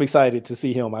 I'm excited to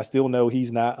see him. I still know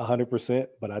he's not 100%,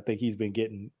 but I think he's been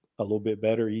getting a little bit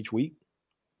better each week.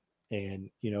 And,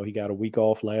 he got a week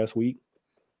off last week.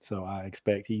 So I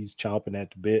expect he's chomping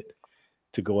at the bit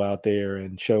to go out there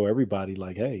and show everybody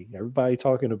hey, everybody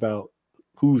talking about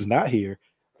who's not here.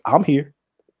 I'm here.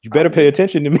 You better pay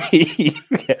attention to me.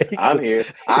 Okay? I'm here.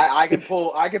 I can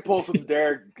pull some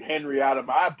Derrick Henry out of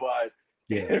my butt.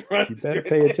 Yeah. You better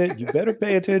pay attention. You better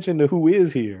pay attention to who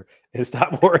is here and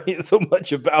stop worrying so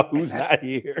much about who's not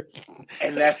here.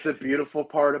 And that's the beautiful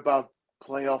part about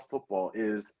playoff football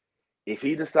is if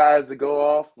he decides to go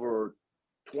off for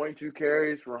 22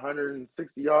 carries for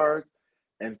 160 yards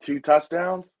and 2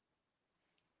 touchdowns,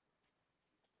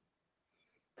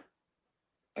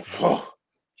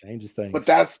 changes things. But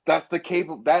that's the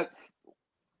capable. That's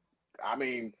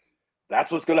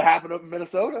what's going to happen up in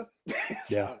Minnesota.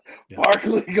 Yeah.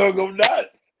 Barkley gonna go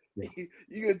nuts. Yeah.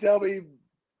 You can tell me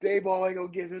Daboll ain't gonna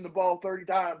give him the ball 30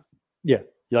 times. Yeah.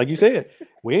 Like you said,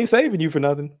 we ain't saving you for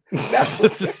nothing.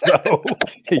 So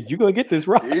you're gonna get this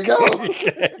rock. Here you go.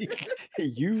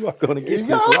 You are gonna get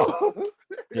this rock.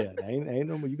 Yeah, ain't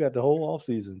no more. You got the whole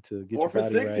offseason to get 4 your for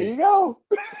body 6, right. Here you go.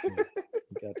 Yeah.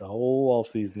 You got the whole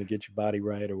offseason to get your body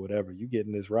right or whatever. You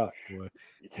getting this rock, boy.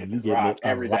 And you getting it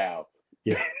every down.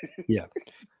 Yeah. Yeah.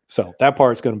 So that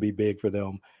part's gonna be big for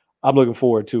them. I'm looking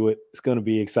forward to it. It's gonna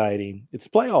be exciting. It's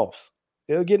playoffs.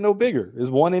 It'll get no bigger. It's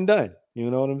one and done. You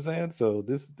know what I'm saying? So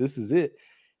this is it.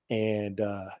 And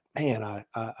man, I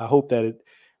hope that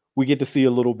we get to see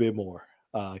a little bit more.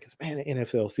 Because man, the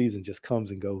NFL season just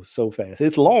comes and goes so fast.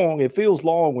 It's long. It feels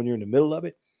long when you're in the middle of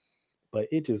it, but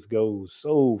it just goes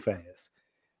so fast.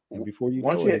 And before you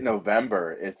once know you it, hit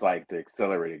November, it's like the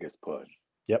accelerator gets pushed.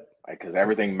 Yep. Because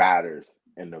everything matters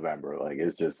in November.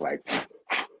 It's just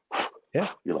yeah.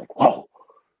 You're like, whoa.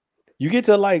 You get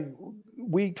to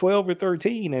week 12 or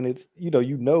 13, and it's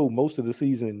most of the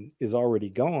season is already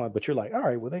gone, but you're like, all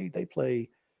right, well, they play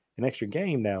an extra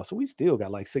game now, so we still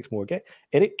got 6 more games,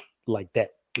 and it like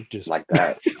that. It just like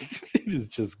that. It is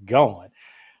just gone.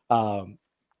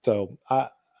 So I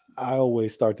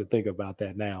always start to think about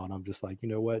that now, and I'm just like, you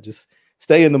know what? Just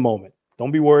stay in the moment. Don't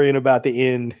be worrying about the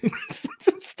end.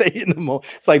 Stay in the moment.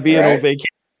 It's like being on vacation.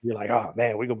 You're like, oh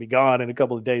man, we're gonna be gone in a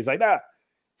couple of days. Nah,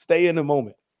 stay in the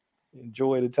moment.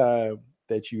 Enjoy the time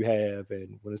that you have,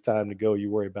 and when it's time to go, you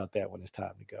worry about that when it's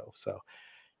time to go. So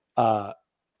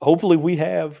hopefully we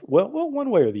have well one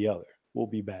way or the other. we'll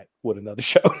be back with another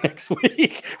show next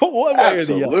week. One way or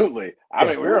the other. Absolutely. I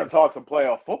mean, we're going to talk some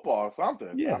playoff football or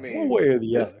something. Yeah, I mean, one way or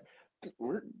the other.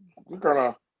 We're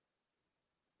going to,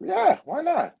 yeah, why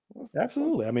not?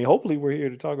 Absolutely. I mean, hopefully we're here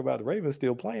to talk about the Ravens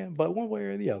still playing, but one way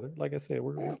or the other, like I said,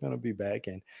 we're going to be back,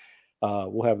 and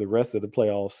we'll have the rest of the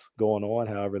playoffs going on,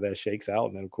 however that shakes out.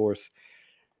 And then, of course,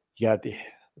 you got the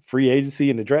free agency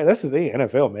and the draft. That's the thing,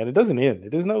 NFL, man. It doesn't end.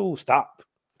 There's no stop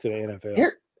to the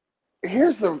NFL.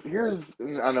 Here's I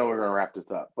know we're going to wrap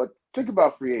this up, but think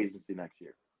about free agency next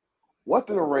year. What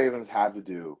do the Ravens have to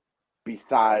do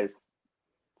besides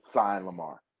sign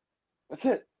Lamar? That's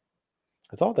it.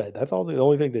 That's all the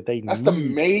only thing that they need. That's the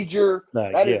major.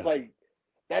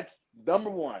 That's number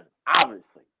one,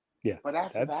 obviously. Yeah. But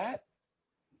after that,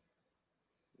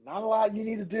 not a lot you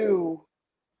need to do.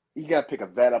 You got to pick a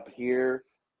vet up here,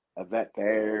 a vet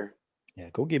there. Yeah,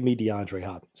 go get me DeAndre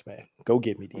Hopkins, man. Go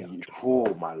get me DeAndre.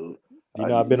 Oh my! You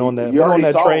know, I've been on that. Been on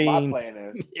that train.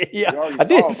 Yeah, I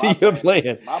did see your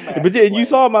plan. But then you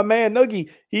saw my man Nuggie.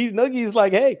 Nuggie's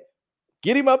like, hey,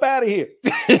 get him up out of here.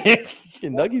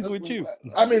 And Nuggie's with you.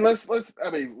 I mean,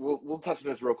 we'll touch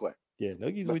on this real quick. Yeah,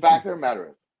 Nuggie's with you. The fact of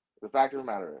the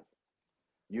matter is,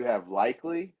 you have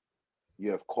Likely,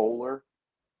 you have Kohler,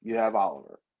 you have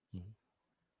Oliver,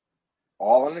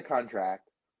 all under contract.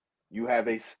 You have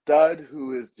a stud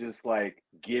who is just like,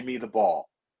 give me the ball.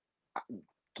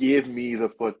 Give me the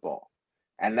football.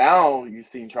 And now you've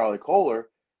seen Charlie Kohler,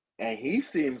 and he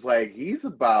seems like he's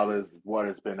about as what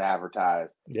has been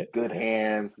advertised. Yeah. Good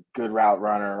hands, good route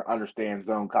runner, understands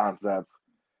zone concepts,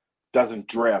 doesn't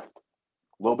drift.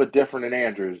 A little bit different than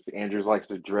Andrews. Andrews likes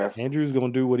to drift. Andrews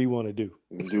going to do what he want to do.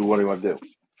 Do what he want to do.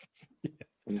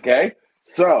 Yeah. Okay?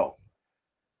 So,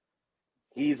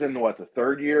 he's in, the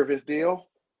third year of his deal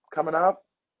coming up?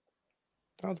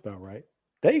 Sounds about right.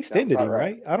 They extended him,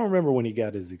 right? I don't remember when he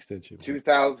got his extension.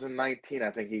 2019,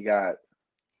 I think he got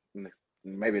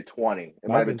maybe 20. It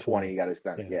might have been 20 he got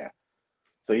extended, yeah.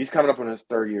 So he's coming up on his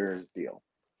third year of his deal.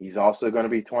 He's also going to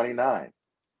be 29.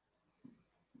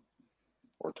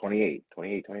 Or 28,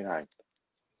 29.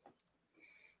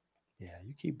 Yeah,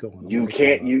 you keep going.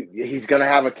 He's going to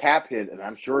have a cap hit, and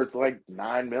I'm sure it's like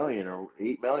 $9 million or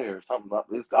 $8 million or something.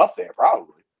 It's up there,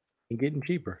 probably. And getting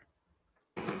cheaper.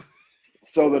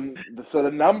 So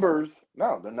the numbers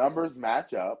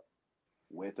match up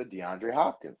with the DeAndre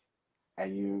Hopkins.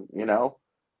 And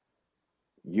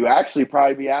you actually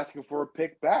probably be asking for a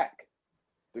pick back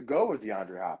to go with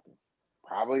DeAndre Hopkins.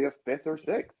 Probably a 5th or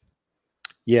 6th.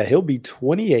 Yeah, he'll be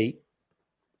 28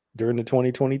 during the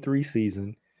 2023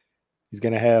 season. He's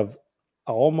going to have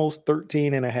almost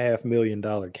 $13.5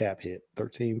 million cap hit,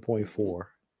 13.4.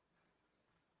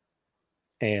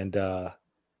 And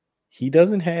he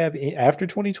doesn't have, after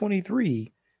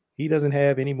 2023, he doesn't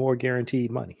have any more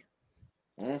guaranteed money.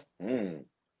 Mm-hmm.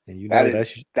 And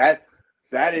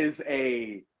that is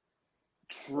a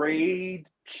trade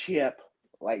chip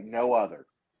like no other.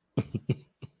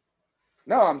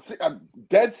 No, I'm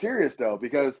dead serious though,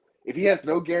 because if he has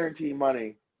no guaranteed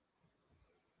money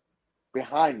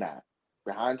behind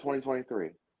 2023,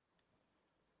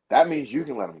 that means you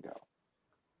can let him go.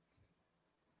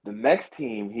 The next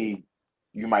team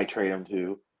you might trade him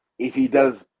to, if he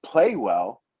does play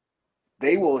well,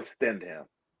 they will extend him.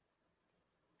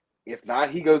 If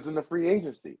not, he goes into free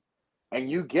agency, and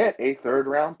you get a 3rd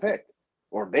round pick,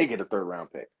 or they get a 3rd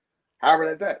round pick. However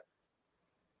that's that.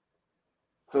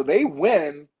 So they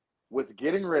win with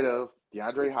getting rid of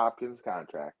DeAndre Hopkins'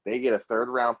 contract. They get a 3rd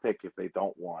round pick if they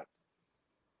don't want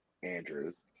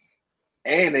Andrews,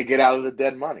 and they get out of the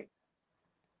dead money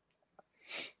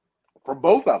for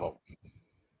both of them.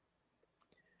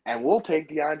 And we'll take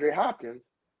DeAndre Hopkins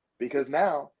because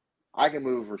now I can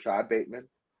move Rashad Bateman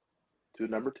to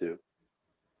number 2.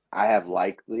 I have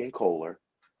Likely and Kohler.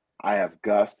 I have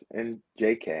Gus and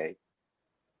JK.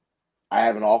 I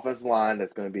have an offensive line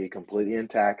that's going to be completely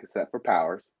intact except for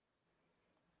Powers.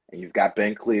 And you've got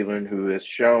Ben Cleveland, who has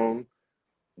shown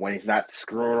when he's not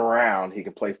screwing around, he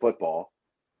can play football.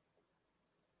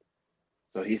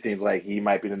 So he seems like he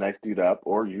might be the next dude up.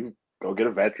 Or you go get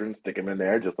a veteran, stick him in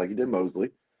there, just like you did Mosley.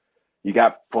 You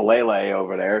got Falele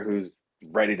over there, who's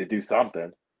ready to do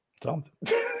something. Do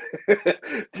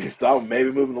something.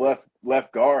 Maybe moving the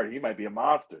left guard. He might be a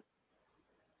monster.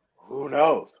 Who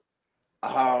knows?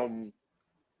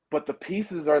 But the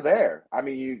pieces are there. I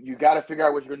mean, you got to figure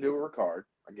out what you're going to do with Ricard.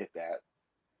 I get that.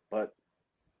 But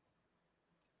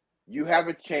you have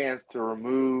a chance to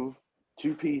remove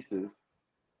 2 pieces,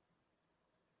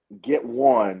 get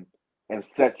 1, and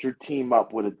set your team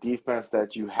up with a defense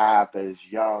that you have that is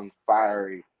young,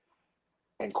 fiery,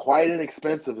 and quite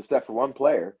inexpensive except for one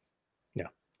player. Yeah.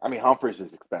 I mean, Humphries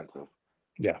is expensive.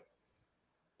 Yeah.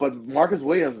 But Marcus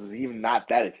Williams is even not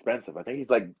that expensive. I think he's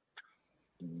like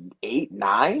 8,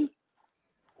 9.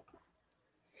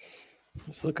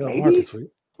 Let's look up Maybe? Marcus. We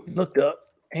looked up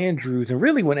Andrews, and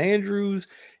really, when Andrews,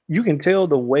 you can tell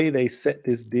the way they set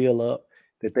this deal up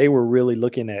that they were really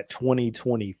looking at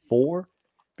 2024,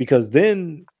 because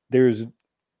then there's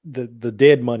the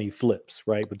dead money flips,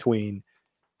 right, between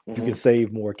you can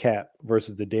save more cap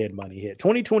versus the dead money hit.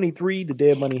 2023, the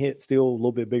dead money hit still a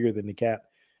little bit bigger than the cap,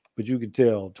 but you could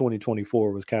tell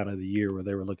 2024 was kind of the year where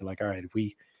they were looking like, all right, if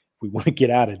we want to get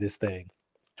out of this thing,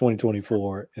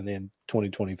 2024 and then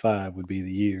 2025 would be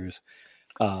the years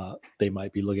they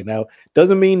might be looking out.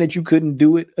 Doesn't mean that you couldn't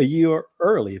do it a year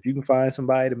early if you can find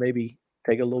somebody to maybe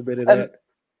take a little bit of that.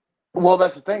 Well,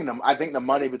 that's the thing. I think the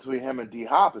money between him and D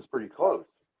Hop is pretty close.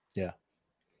 Yeah.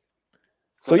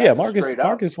 So yeah,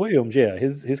 Marcus Williams, yeah,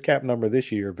 his cap number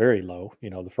this year very low.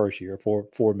 You know, the first year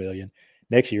 $4 million,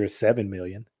 next year is $7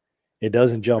 million. It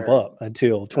doesn't jump up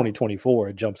until 2024.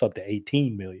 It jumps up to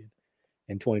 18 million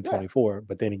in 2024. Yeah.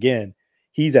 But then again,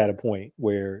 he's at a point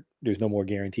where there's no more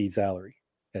guaranteed salary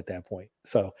at that point.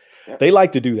 So they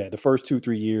like to do that. The first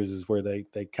 2-3 years is where they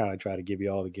kind of try to give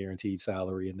you all the guaranteed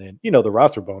salary. And then, you know, the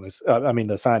roster bonus,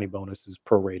 the signing bonus is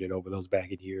prorated over those back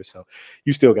end years. So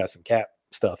you still got some cap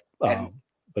stuff. But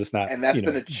it's not. And that's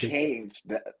been a change.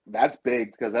 That's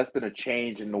big because that's been a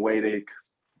change in the way they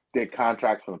did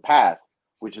contracts from the past,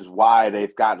 which is why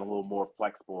they've gotten a little more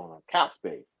flexible in the cap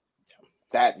space. Yeah.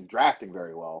 That and drafting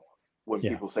very well when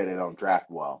people say they don't draft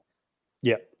well.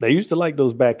 Yeah, they used to like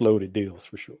those backloaded deals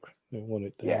for sure. They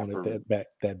wanted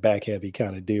that back heavy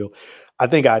kind of deal. I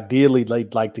think ideally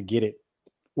they'd like to get it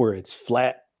where it's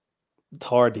flat. It's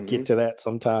hard to get to that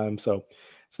sometimes. So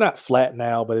it's not flat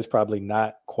now, but it's probably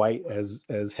not quite as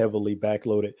heavily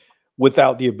backloaded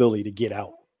without the ability to get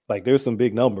out. Like there's some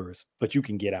big numbers, but you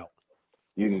can get out.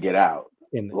 You can get out.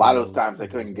 A lot of those times they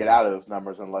couldn't get out of those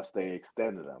numbers unless they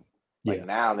extended them. Like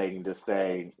now they can just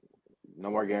say, no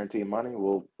more guaranteed money.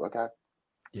 Well, okay.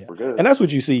 Yeah. We're good. And that's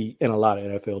what you see in a lot of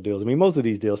NFL deals. I mean, most of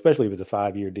these deals, especially if it's a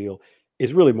 5-year deal,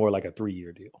 is really more like a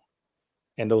 3-year deal.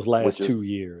 And those last 2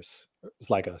 years, it's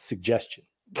like a suggestion.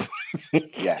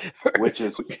 Yeah, which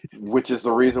is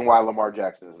the reason why Lamar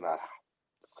Jackson is not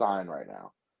signed right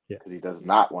now. Yeah, because he does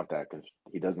not want that.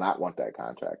 He does not want that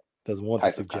contract. Doesn't want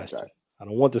the suggestion. I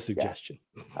don't want the suggestion.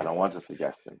 Yeah, I don't want the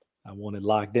suggestion. I want it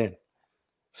locked in.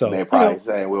 So they probably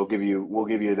say we'll give you a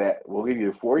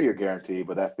 4-year guarantee,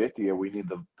 but that 5th year we need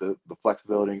the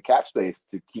flexibility and cap space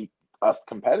to keep us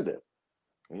competitive.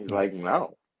 And he's like,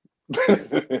 no,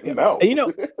 no.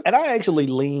 And, and I actually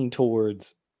lean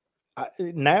towards.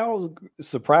 Now,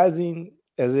 surprising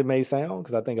as it may sound,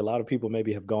 because I think a lot of people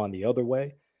maybe have gone the other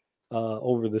way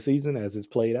over the season as it's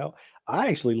played out. I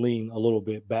actually lean a little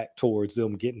bit back towards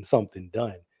them getting something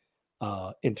done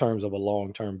in terms of a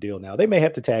long-term deal. Now, they may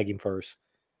have to tag him first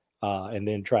and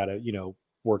then try to,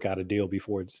 work out a deal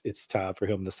before it's time for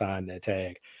him to sign that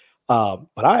tag.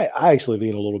 But I actually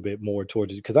lean a little bit more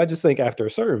towards it because I just think after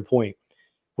a certain point,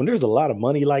 when there's a lot of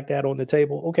money like that on the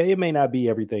table, okay, it may not be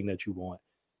everything that you want,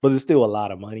 but it's still a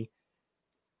lot of money.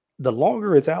 The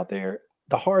longer it's out there,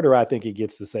 the harder I think it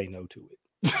gets to say no to it.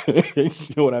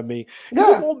 You know what I mean?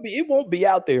 Yeah. It won't be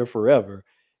out there forever.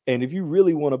 And if you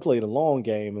really want to play the long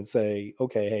game and say,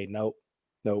 okay, hey, no,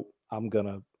 I'm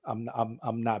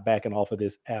not backing off of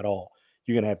this at all.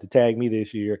 You're gonna have to tag me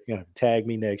this year. You're gonna have to tag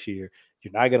me next year.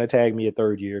 You're not gonna tag me a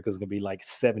third year because it's gonna be like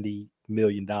 $70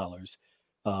 million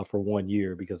for 1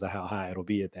 year because of how high it'll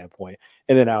be at that point.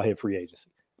 And then I'll hit free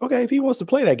agency. Okay, if he wants to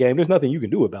play that game, there's nothing you can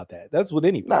do about that. That's with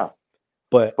anybody. No.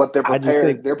 But they're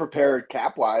prepared. They're prepared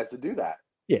cap wise to do that.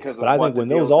 Yeah, but I think when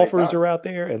those offers are out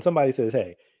there and somebody says,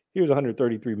 "Hey, here's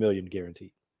 133 million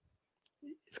guaranteed,"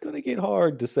 it's going to get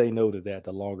hard to say no to that.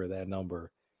 The longer that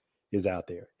number is out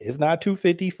there, it's not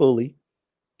 250 fully,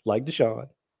 like Deshaun,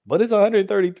 but it's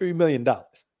 133 million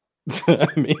dollars. I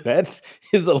mean, that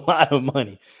is a lot of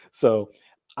money. So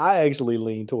I actually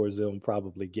lean towards them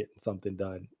probably getting something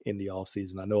done in the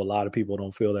offseason. I know a lot of people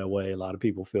don't feel that way. A lot of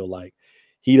people feel like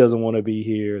he doesn't want to be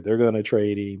here. They're going to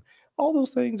trade him. All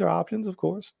those things are options, of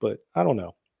course, but I don't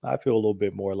know. I feel a little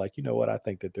bit more like, you know what? I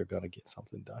think that they're going to get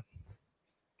something done,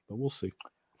 but we'll see.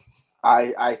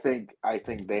 I think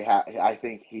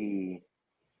he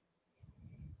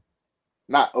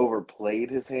not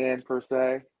overplayed his hand per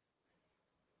se,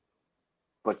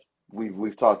 but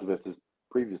we've talked about this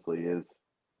previously. Is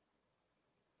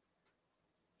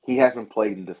he hasn't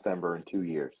played in December in 2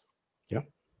 years? Yeah,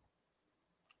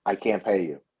 I can't pay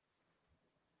you.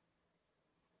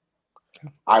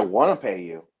 I want to pay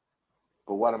you,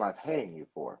 but what am I paying you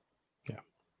for? Yeah.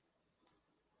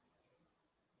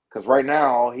 Because right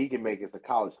now, all he can make is a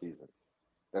college season.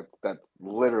 That's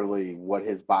literally what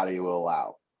his body will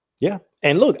allow. Yeah.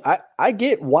 And look, I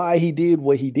get why he did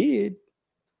what he did.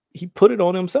 He put it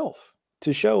on himself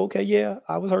to show, okay, yeah,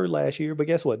 I was hurt last year, but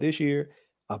guess what? This year,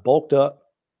 I bulked up,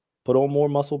 put on more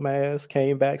muscle mass,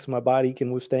 came back so my body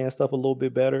can withstand stuff a little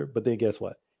bit better. But then guess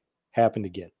what? Happened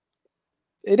again.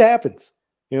 It happens.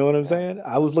 You know what I'm saying?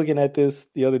 I was looking at this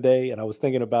the other day and I was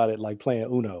thinking about it like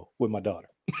playing Uno with my daughter.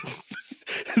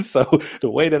 So the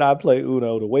way that I play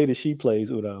Uno, the way that she plays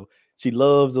Uno, she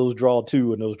loves those draw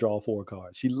 2 and those draw 4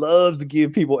 cards. She loves to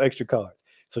give people extra cards.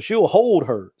 So she'll hold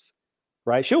hers,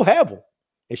 right? She'll have them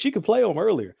and she could play them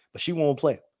earlier, but she won't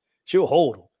play them. She'll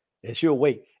hold them and she'll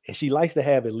wait. And she likes to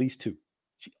have at least 2.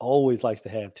 She always likes to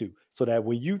have 2 so that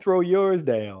when you throw yours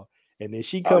down, and then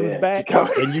she comes back,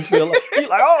 and you feel like you're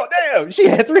like, oh damn, she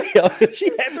had 3 of them.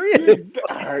 She had 3 of them.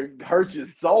 Hurt your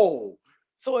soul.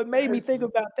 So it made me think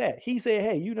about that. He said,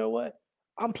 hey, you know what?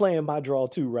 I'm playing my draw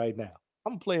 2 right now.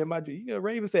 I'm playing my draw. You know,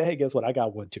 Raven said, hey, guess what? I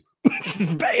got 1 too.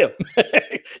 Bam.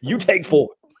 You take 4.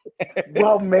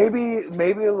 Well, maybe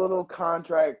a little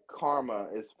contract karma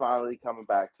is finally coming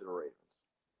back to the Ravens.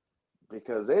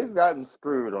 Because they've gotten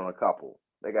screwed on a couple.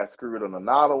 They got screwed on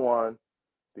another one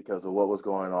because of what was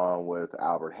going on with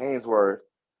Albert Haynesworth.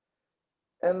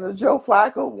 And the Joe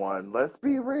Flacco one, let's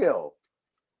be real.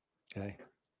 Okay.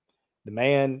 The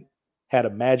man had a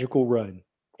magical run.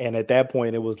 And at that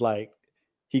point, it was like,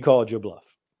 he called your bluff.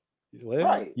 He said, well,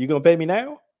 right. You going to pay me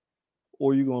now?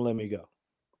 Or you going to let me go?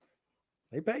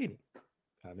 They paid him.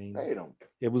 I mean,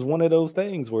 it was one of those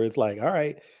things where it's like, all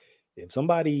right, if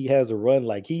somebody has a run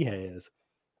like he has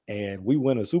and we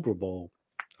win a Super Bowl,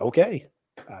 okay.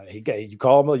 You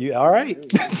call him, you all right.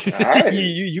 All right.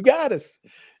 you got us.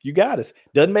 You got us.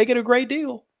 Doesn't make it a great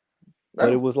deal. No.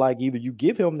 But it was like either you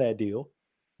give him that deal,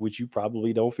 which you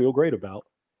probably don't feel great about,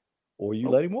 or you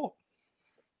let him walk.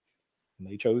 And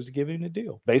they chose to give him the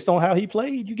deal. Based on how he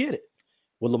played, you get it.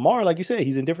 With Lamar, like you said,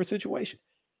 he's in a different situation.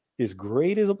 As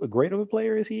great of a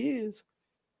player as he is,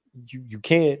 you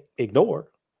can't ignore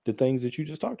the things that you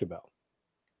just talked about.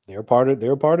 They're part of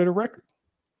the record.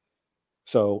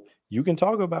 So you can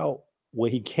talk about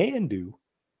what he can do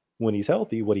when he's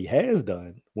healthy, what he has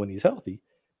done when he's healthy,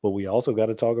 but we also got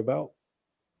to talk about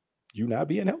you not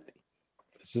being healthy.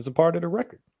 It's just a part of the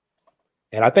record.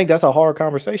 And I think that's a hard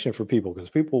conversation for people because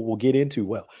people will get into,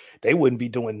 well, they wouldn't be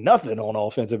doing nothing on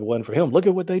offense if it wasn't for him. Look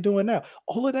at what they're doing now.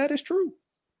 All of that is true.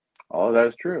 All of that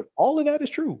is true. All of that is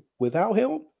true. Without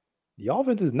him, the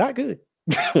offense is not good.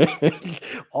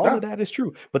 All of that is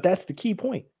true. But that's the key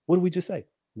point. What did we just say?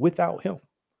 Without him.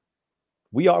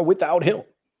 We are without him.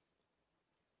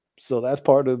 So that's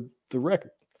part of the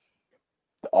record.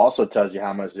 It also tells you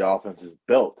how much the offense is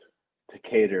built to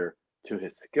cater to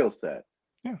his skill set.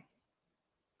 Yeah.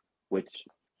 Which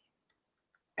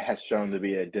has shown to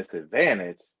be a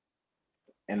disadvantage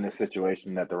in the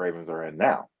situation that the Ravens are in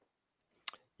now.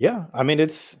 Yeah. I mean,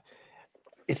 it's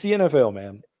the NFL,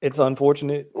 man. It's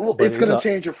unfortunate. Well, it's going to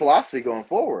change your philosophy going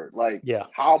forward. Like, yeah,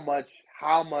 how much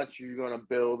you're going to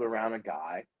build around a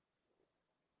guy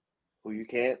who you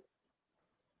can't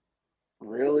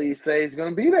really say is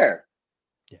going to be there.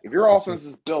 Yeah. If your offense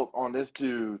is built on this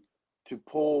dude to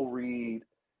pull read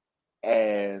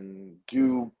and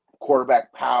do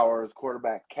quarterback powers,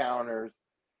 quarterback counters,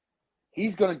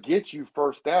 he's going to get you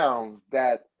first downs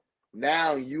that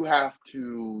now you have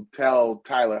to tell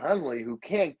Tyler Huntley, who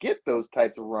can't get those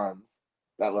types of runs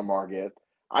that Lamar gets,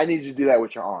 I need you to do that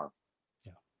with your arm.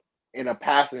 Yeah. In a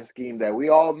passing scheme that we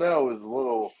all know is a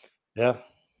little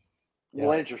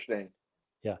interesting.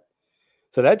 Yeah.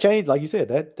 So that changed, like you said,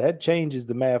 that changes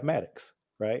the mathematics,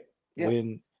 right? Yeah.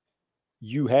 When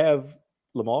you have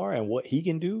Lamar and what he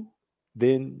can do,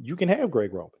 then you can have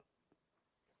Greg Roman.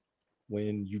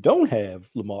 When you don't have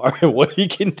Lamar and what he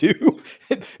can do,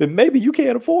 then maybe you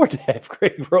can't afford to have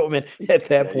Greg Roman at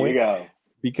that point.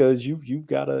 Because you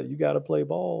gotta play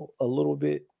ball a little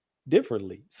bit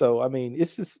differently. So I mean,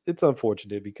 it's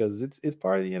unfortunate because it's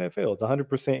part of the NFL. It's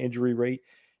 100% injury rate,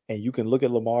 and you can look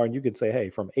at Lamar and you can say, hey,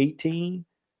 from 18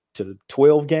 to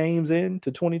 12 games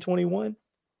into 2021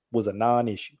 was a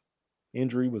non-issue.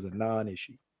 Injury was a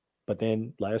non-issue, but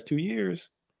then last 2 years,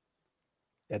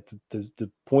 at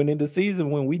the point in the season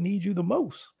when we need you the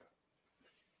most,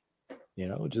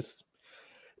 just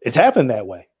it's happened that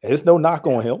way. There's no knock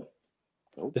on him.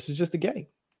 This is just a game,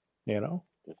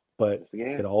 but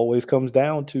it always comes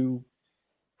down to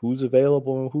who's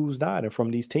available and who's not. And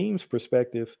from these teams'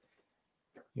 perspective,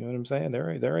 you know what I'm saying?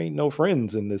 There ain't no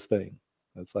friends in this thing.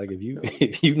 It's like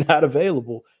if you're not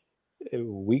available,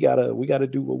 we gotta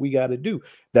do what we gotta do.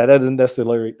 That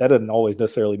doesn't always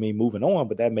necessarily mean moving on,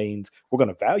 but that means we're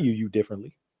gonna value you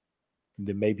differently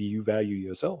than maybe you value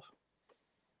yourself.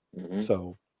 Mhm.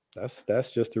 So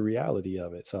that's just the reality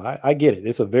of it. So I get it.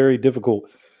 It's a very difficult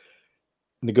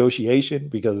negotiation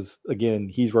because again,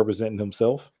 he's representing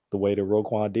himself the way that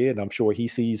Roquan did, and I'm sure he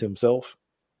sees himself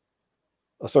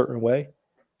a certain way.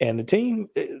 And the team,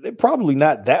 they're probably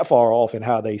not that far off in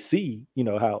how they see,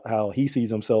 how he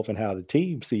sees himself and how the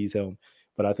team sees him.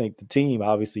 But I think the team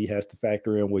obviously has to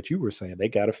factor in what you were saying. They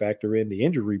got to factor in the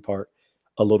injury part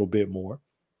a little bit more.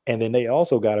 And then they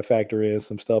also got to factor in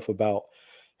some stuff about,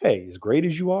 hey, as great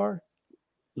as you are,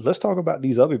 let's talk about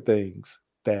these other things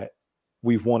that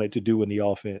we've wanted to do in the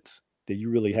offense that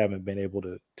you really haven't been able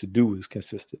to do as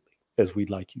consistently as we'd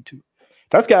like you to.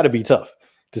 That's got to be tough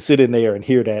to sit in there and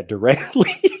hear that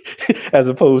directly as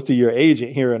opposed to your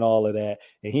agent hearing all of that,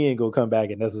 and he ain't gonna come back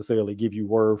and necessarily give you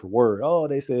word for word. Oh,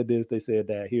 they said this, they said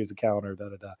that. Here's a counter, da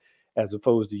da da. As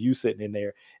opposed to you sitting in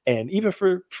there, and even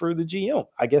for the GM,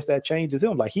 I guess that changes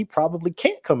him. Like he probably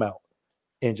can't come out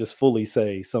and just fully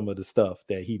say some of the stuff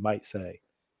that he might say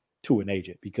to an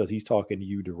agent because he's talking to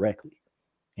you directly,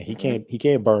 and he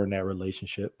can't burn that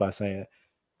relationship by saying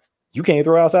you can't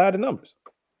throw outside the numbers.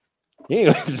 He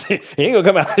ain't gonna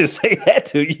come out and say that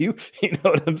to you. You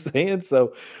know what I'm saying?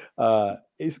 So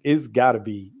it's got to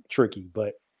be tricky.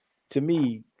 But to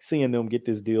me, seeing them get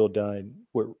this deal done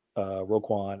with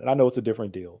Roquan, and I know it's a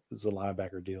different deal. It's a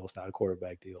linebacker deal. It's not a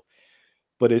quarterback deal.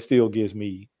 But it still gives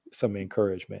me some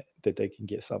encouragement that they can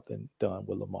get something done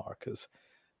with Lamar because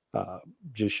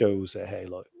just shows that, hey,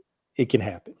 look, it can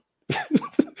happen.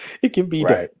 It can be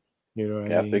done. Right. You know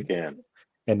what I Yes, mean? it can.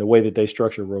 And the way that they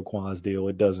structure Roquan's deal,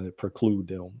 it doesn't preclude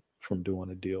them from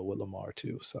doing a deal with Lamar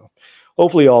too. So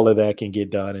hopefully all of that can get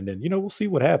done. And then, we'll see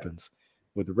what happens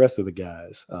with the rest of the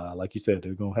guys. Like you said,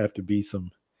 there's going to have to be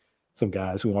some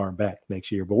guys who aren't back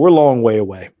next year, but we're a long way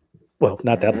away. Well,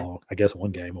 not that long, I guess 1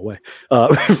 game away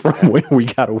from when we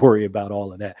got to worry about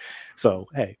all of that. So,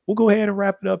 hey, we'll go ahead and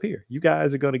wrap it up here. You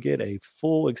guys are going to get a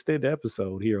full extended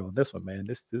episode here on this one, man.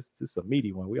 This is a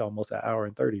meaty one. We almost an hour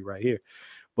and 30 right here.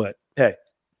 But hey,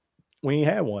 we ain't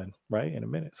had one right in a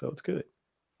minute, so it's good.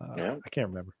 I can't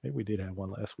remember. Maybe we did have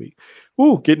one last week.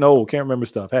 Ooh, getting old. Can't remember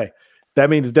stuff. Hey, that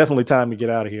means it's definitely time to get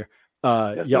out of here.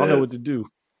 Yes, y'all know what to do.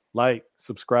 Like,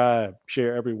 subscribe,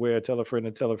 share everywhere. Tell a friend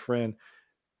and tell a friend.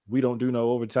 We don't do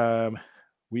no overtime.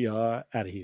 We are out of here.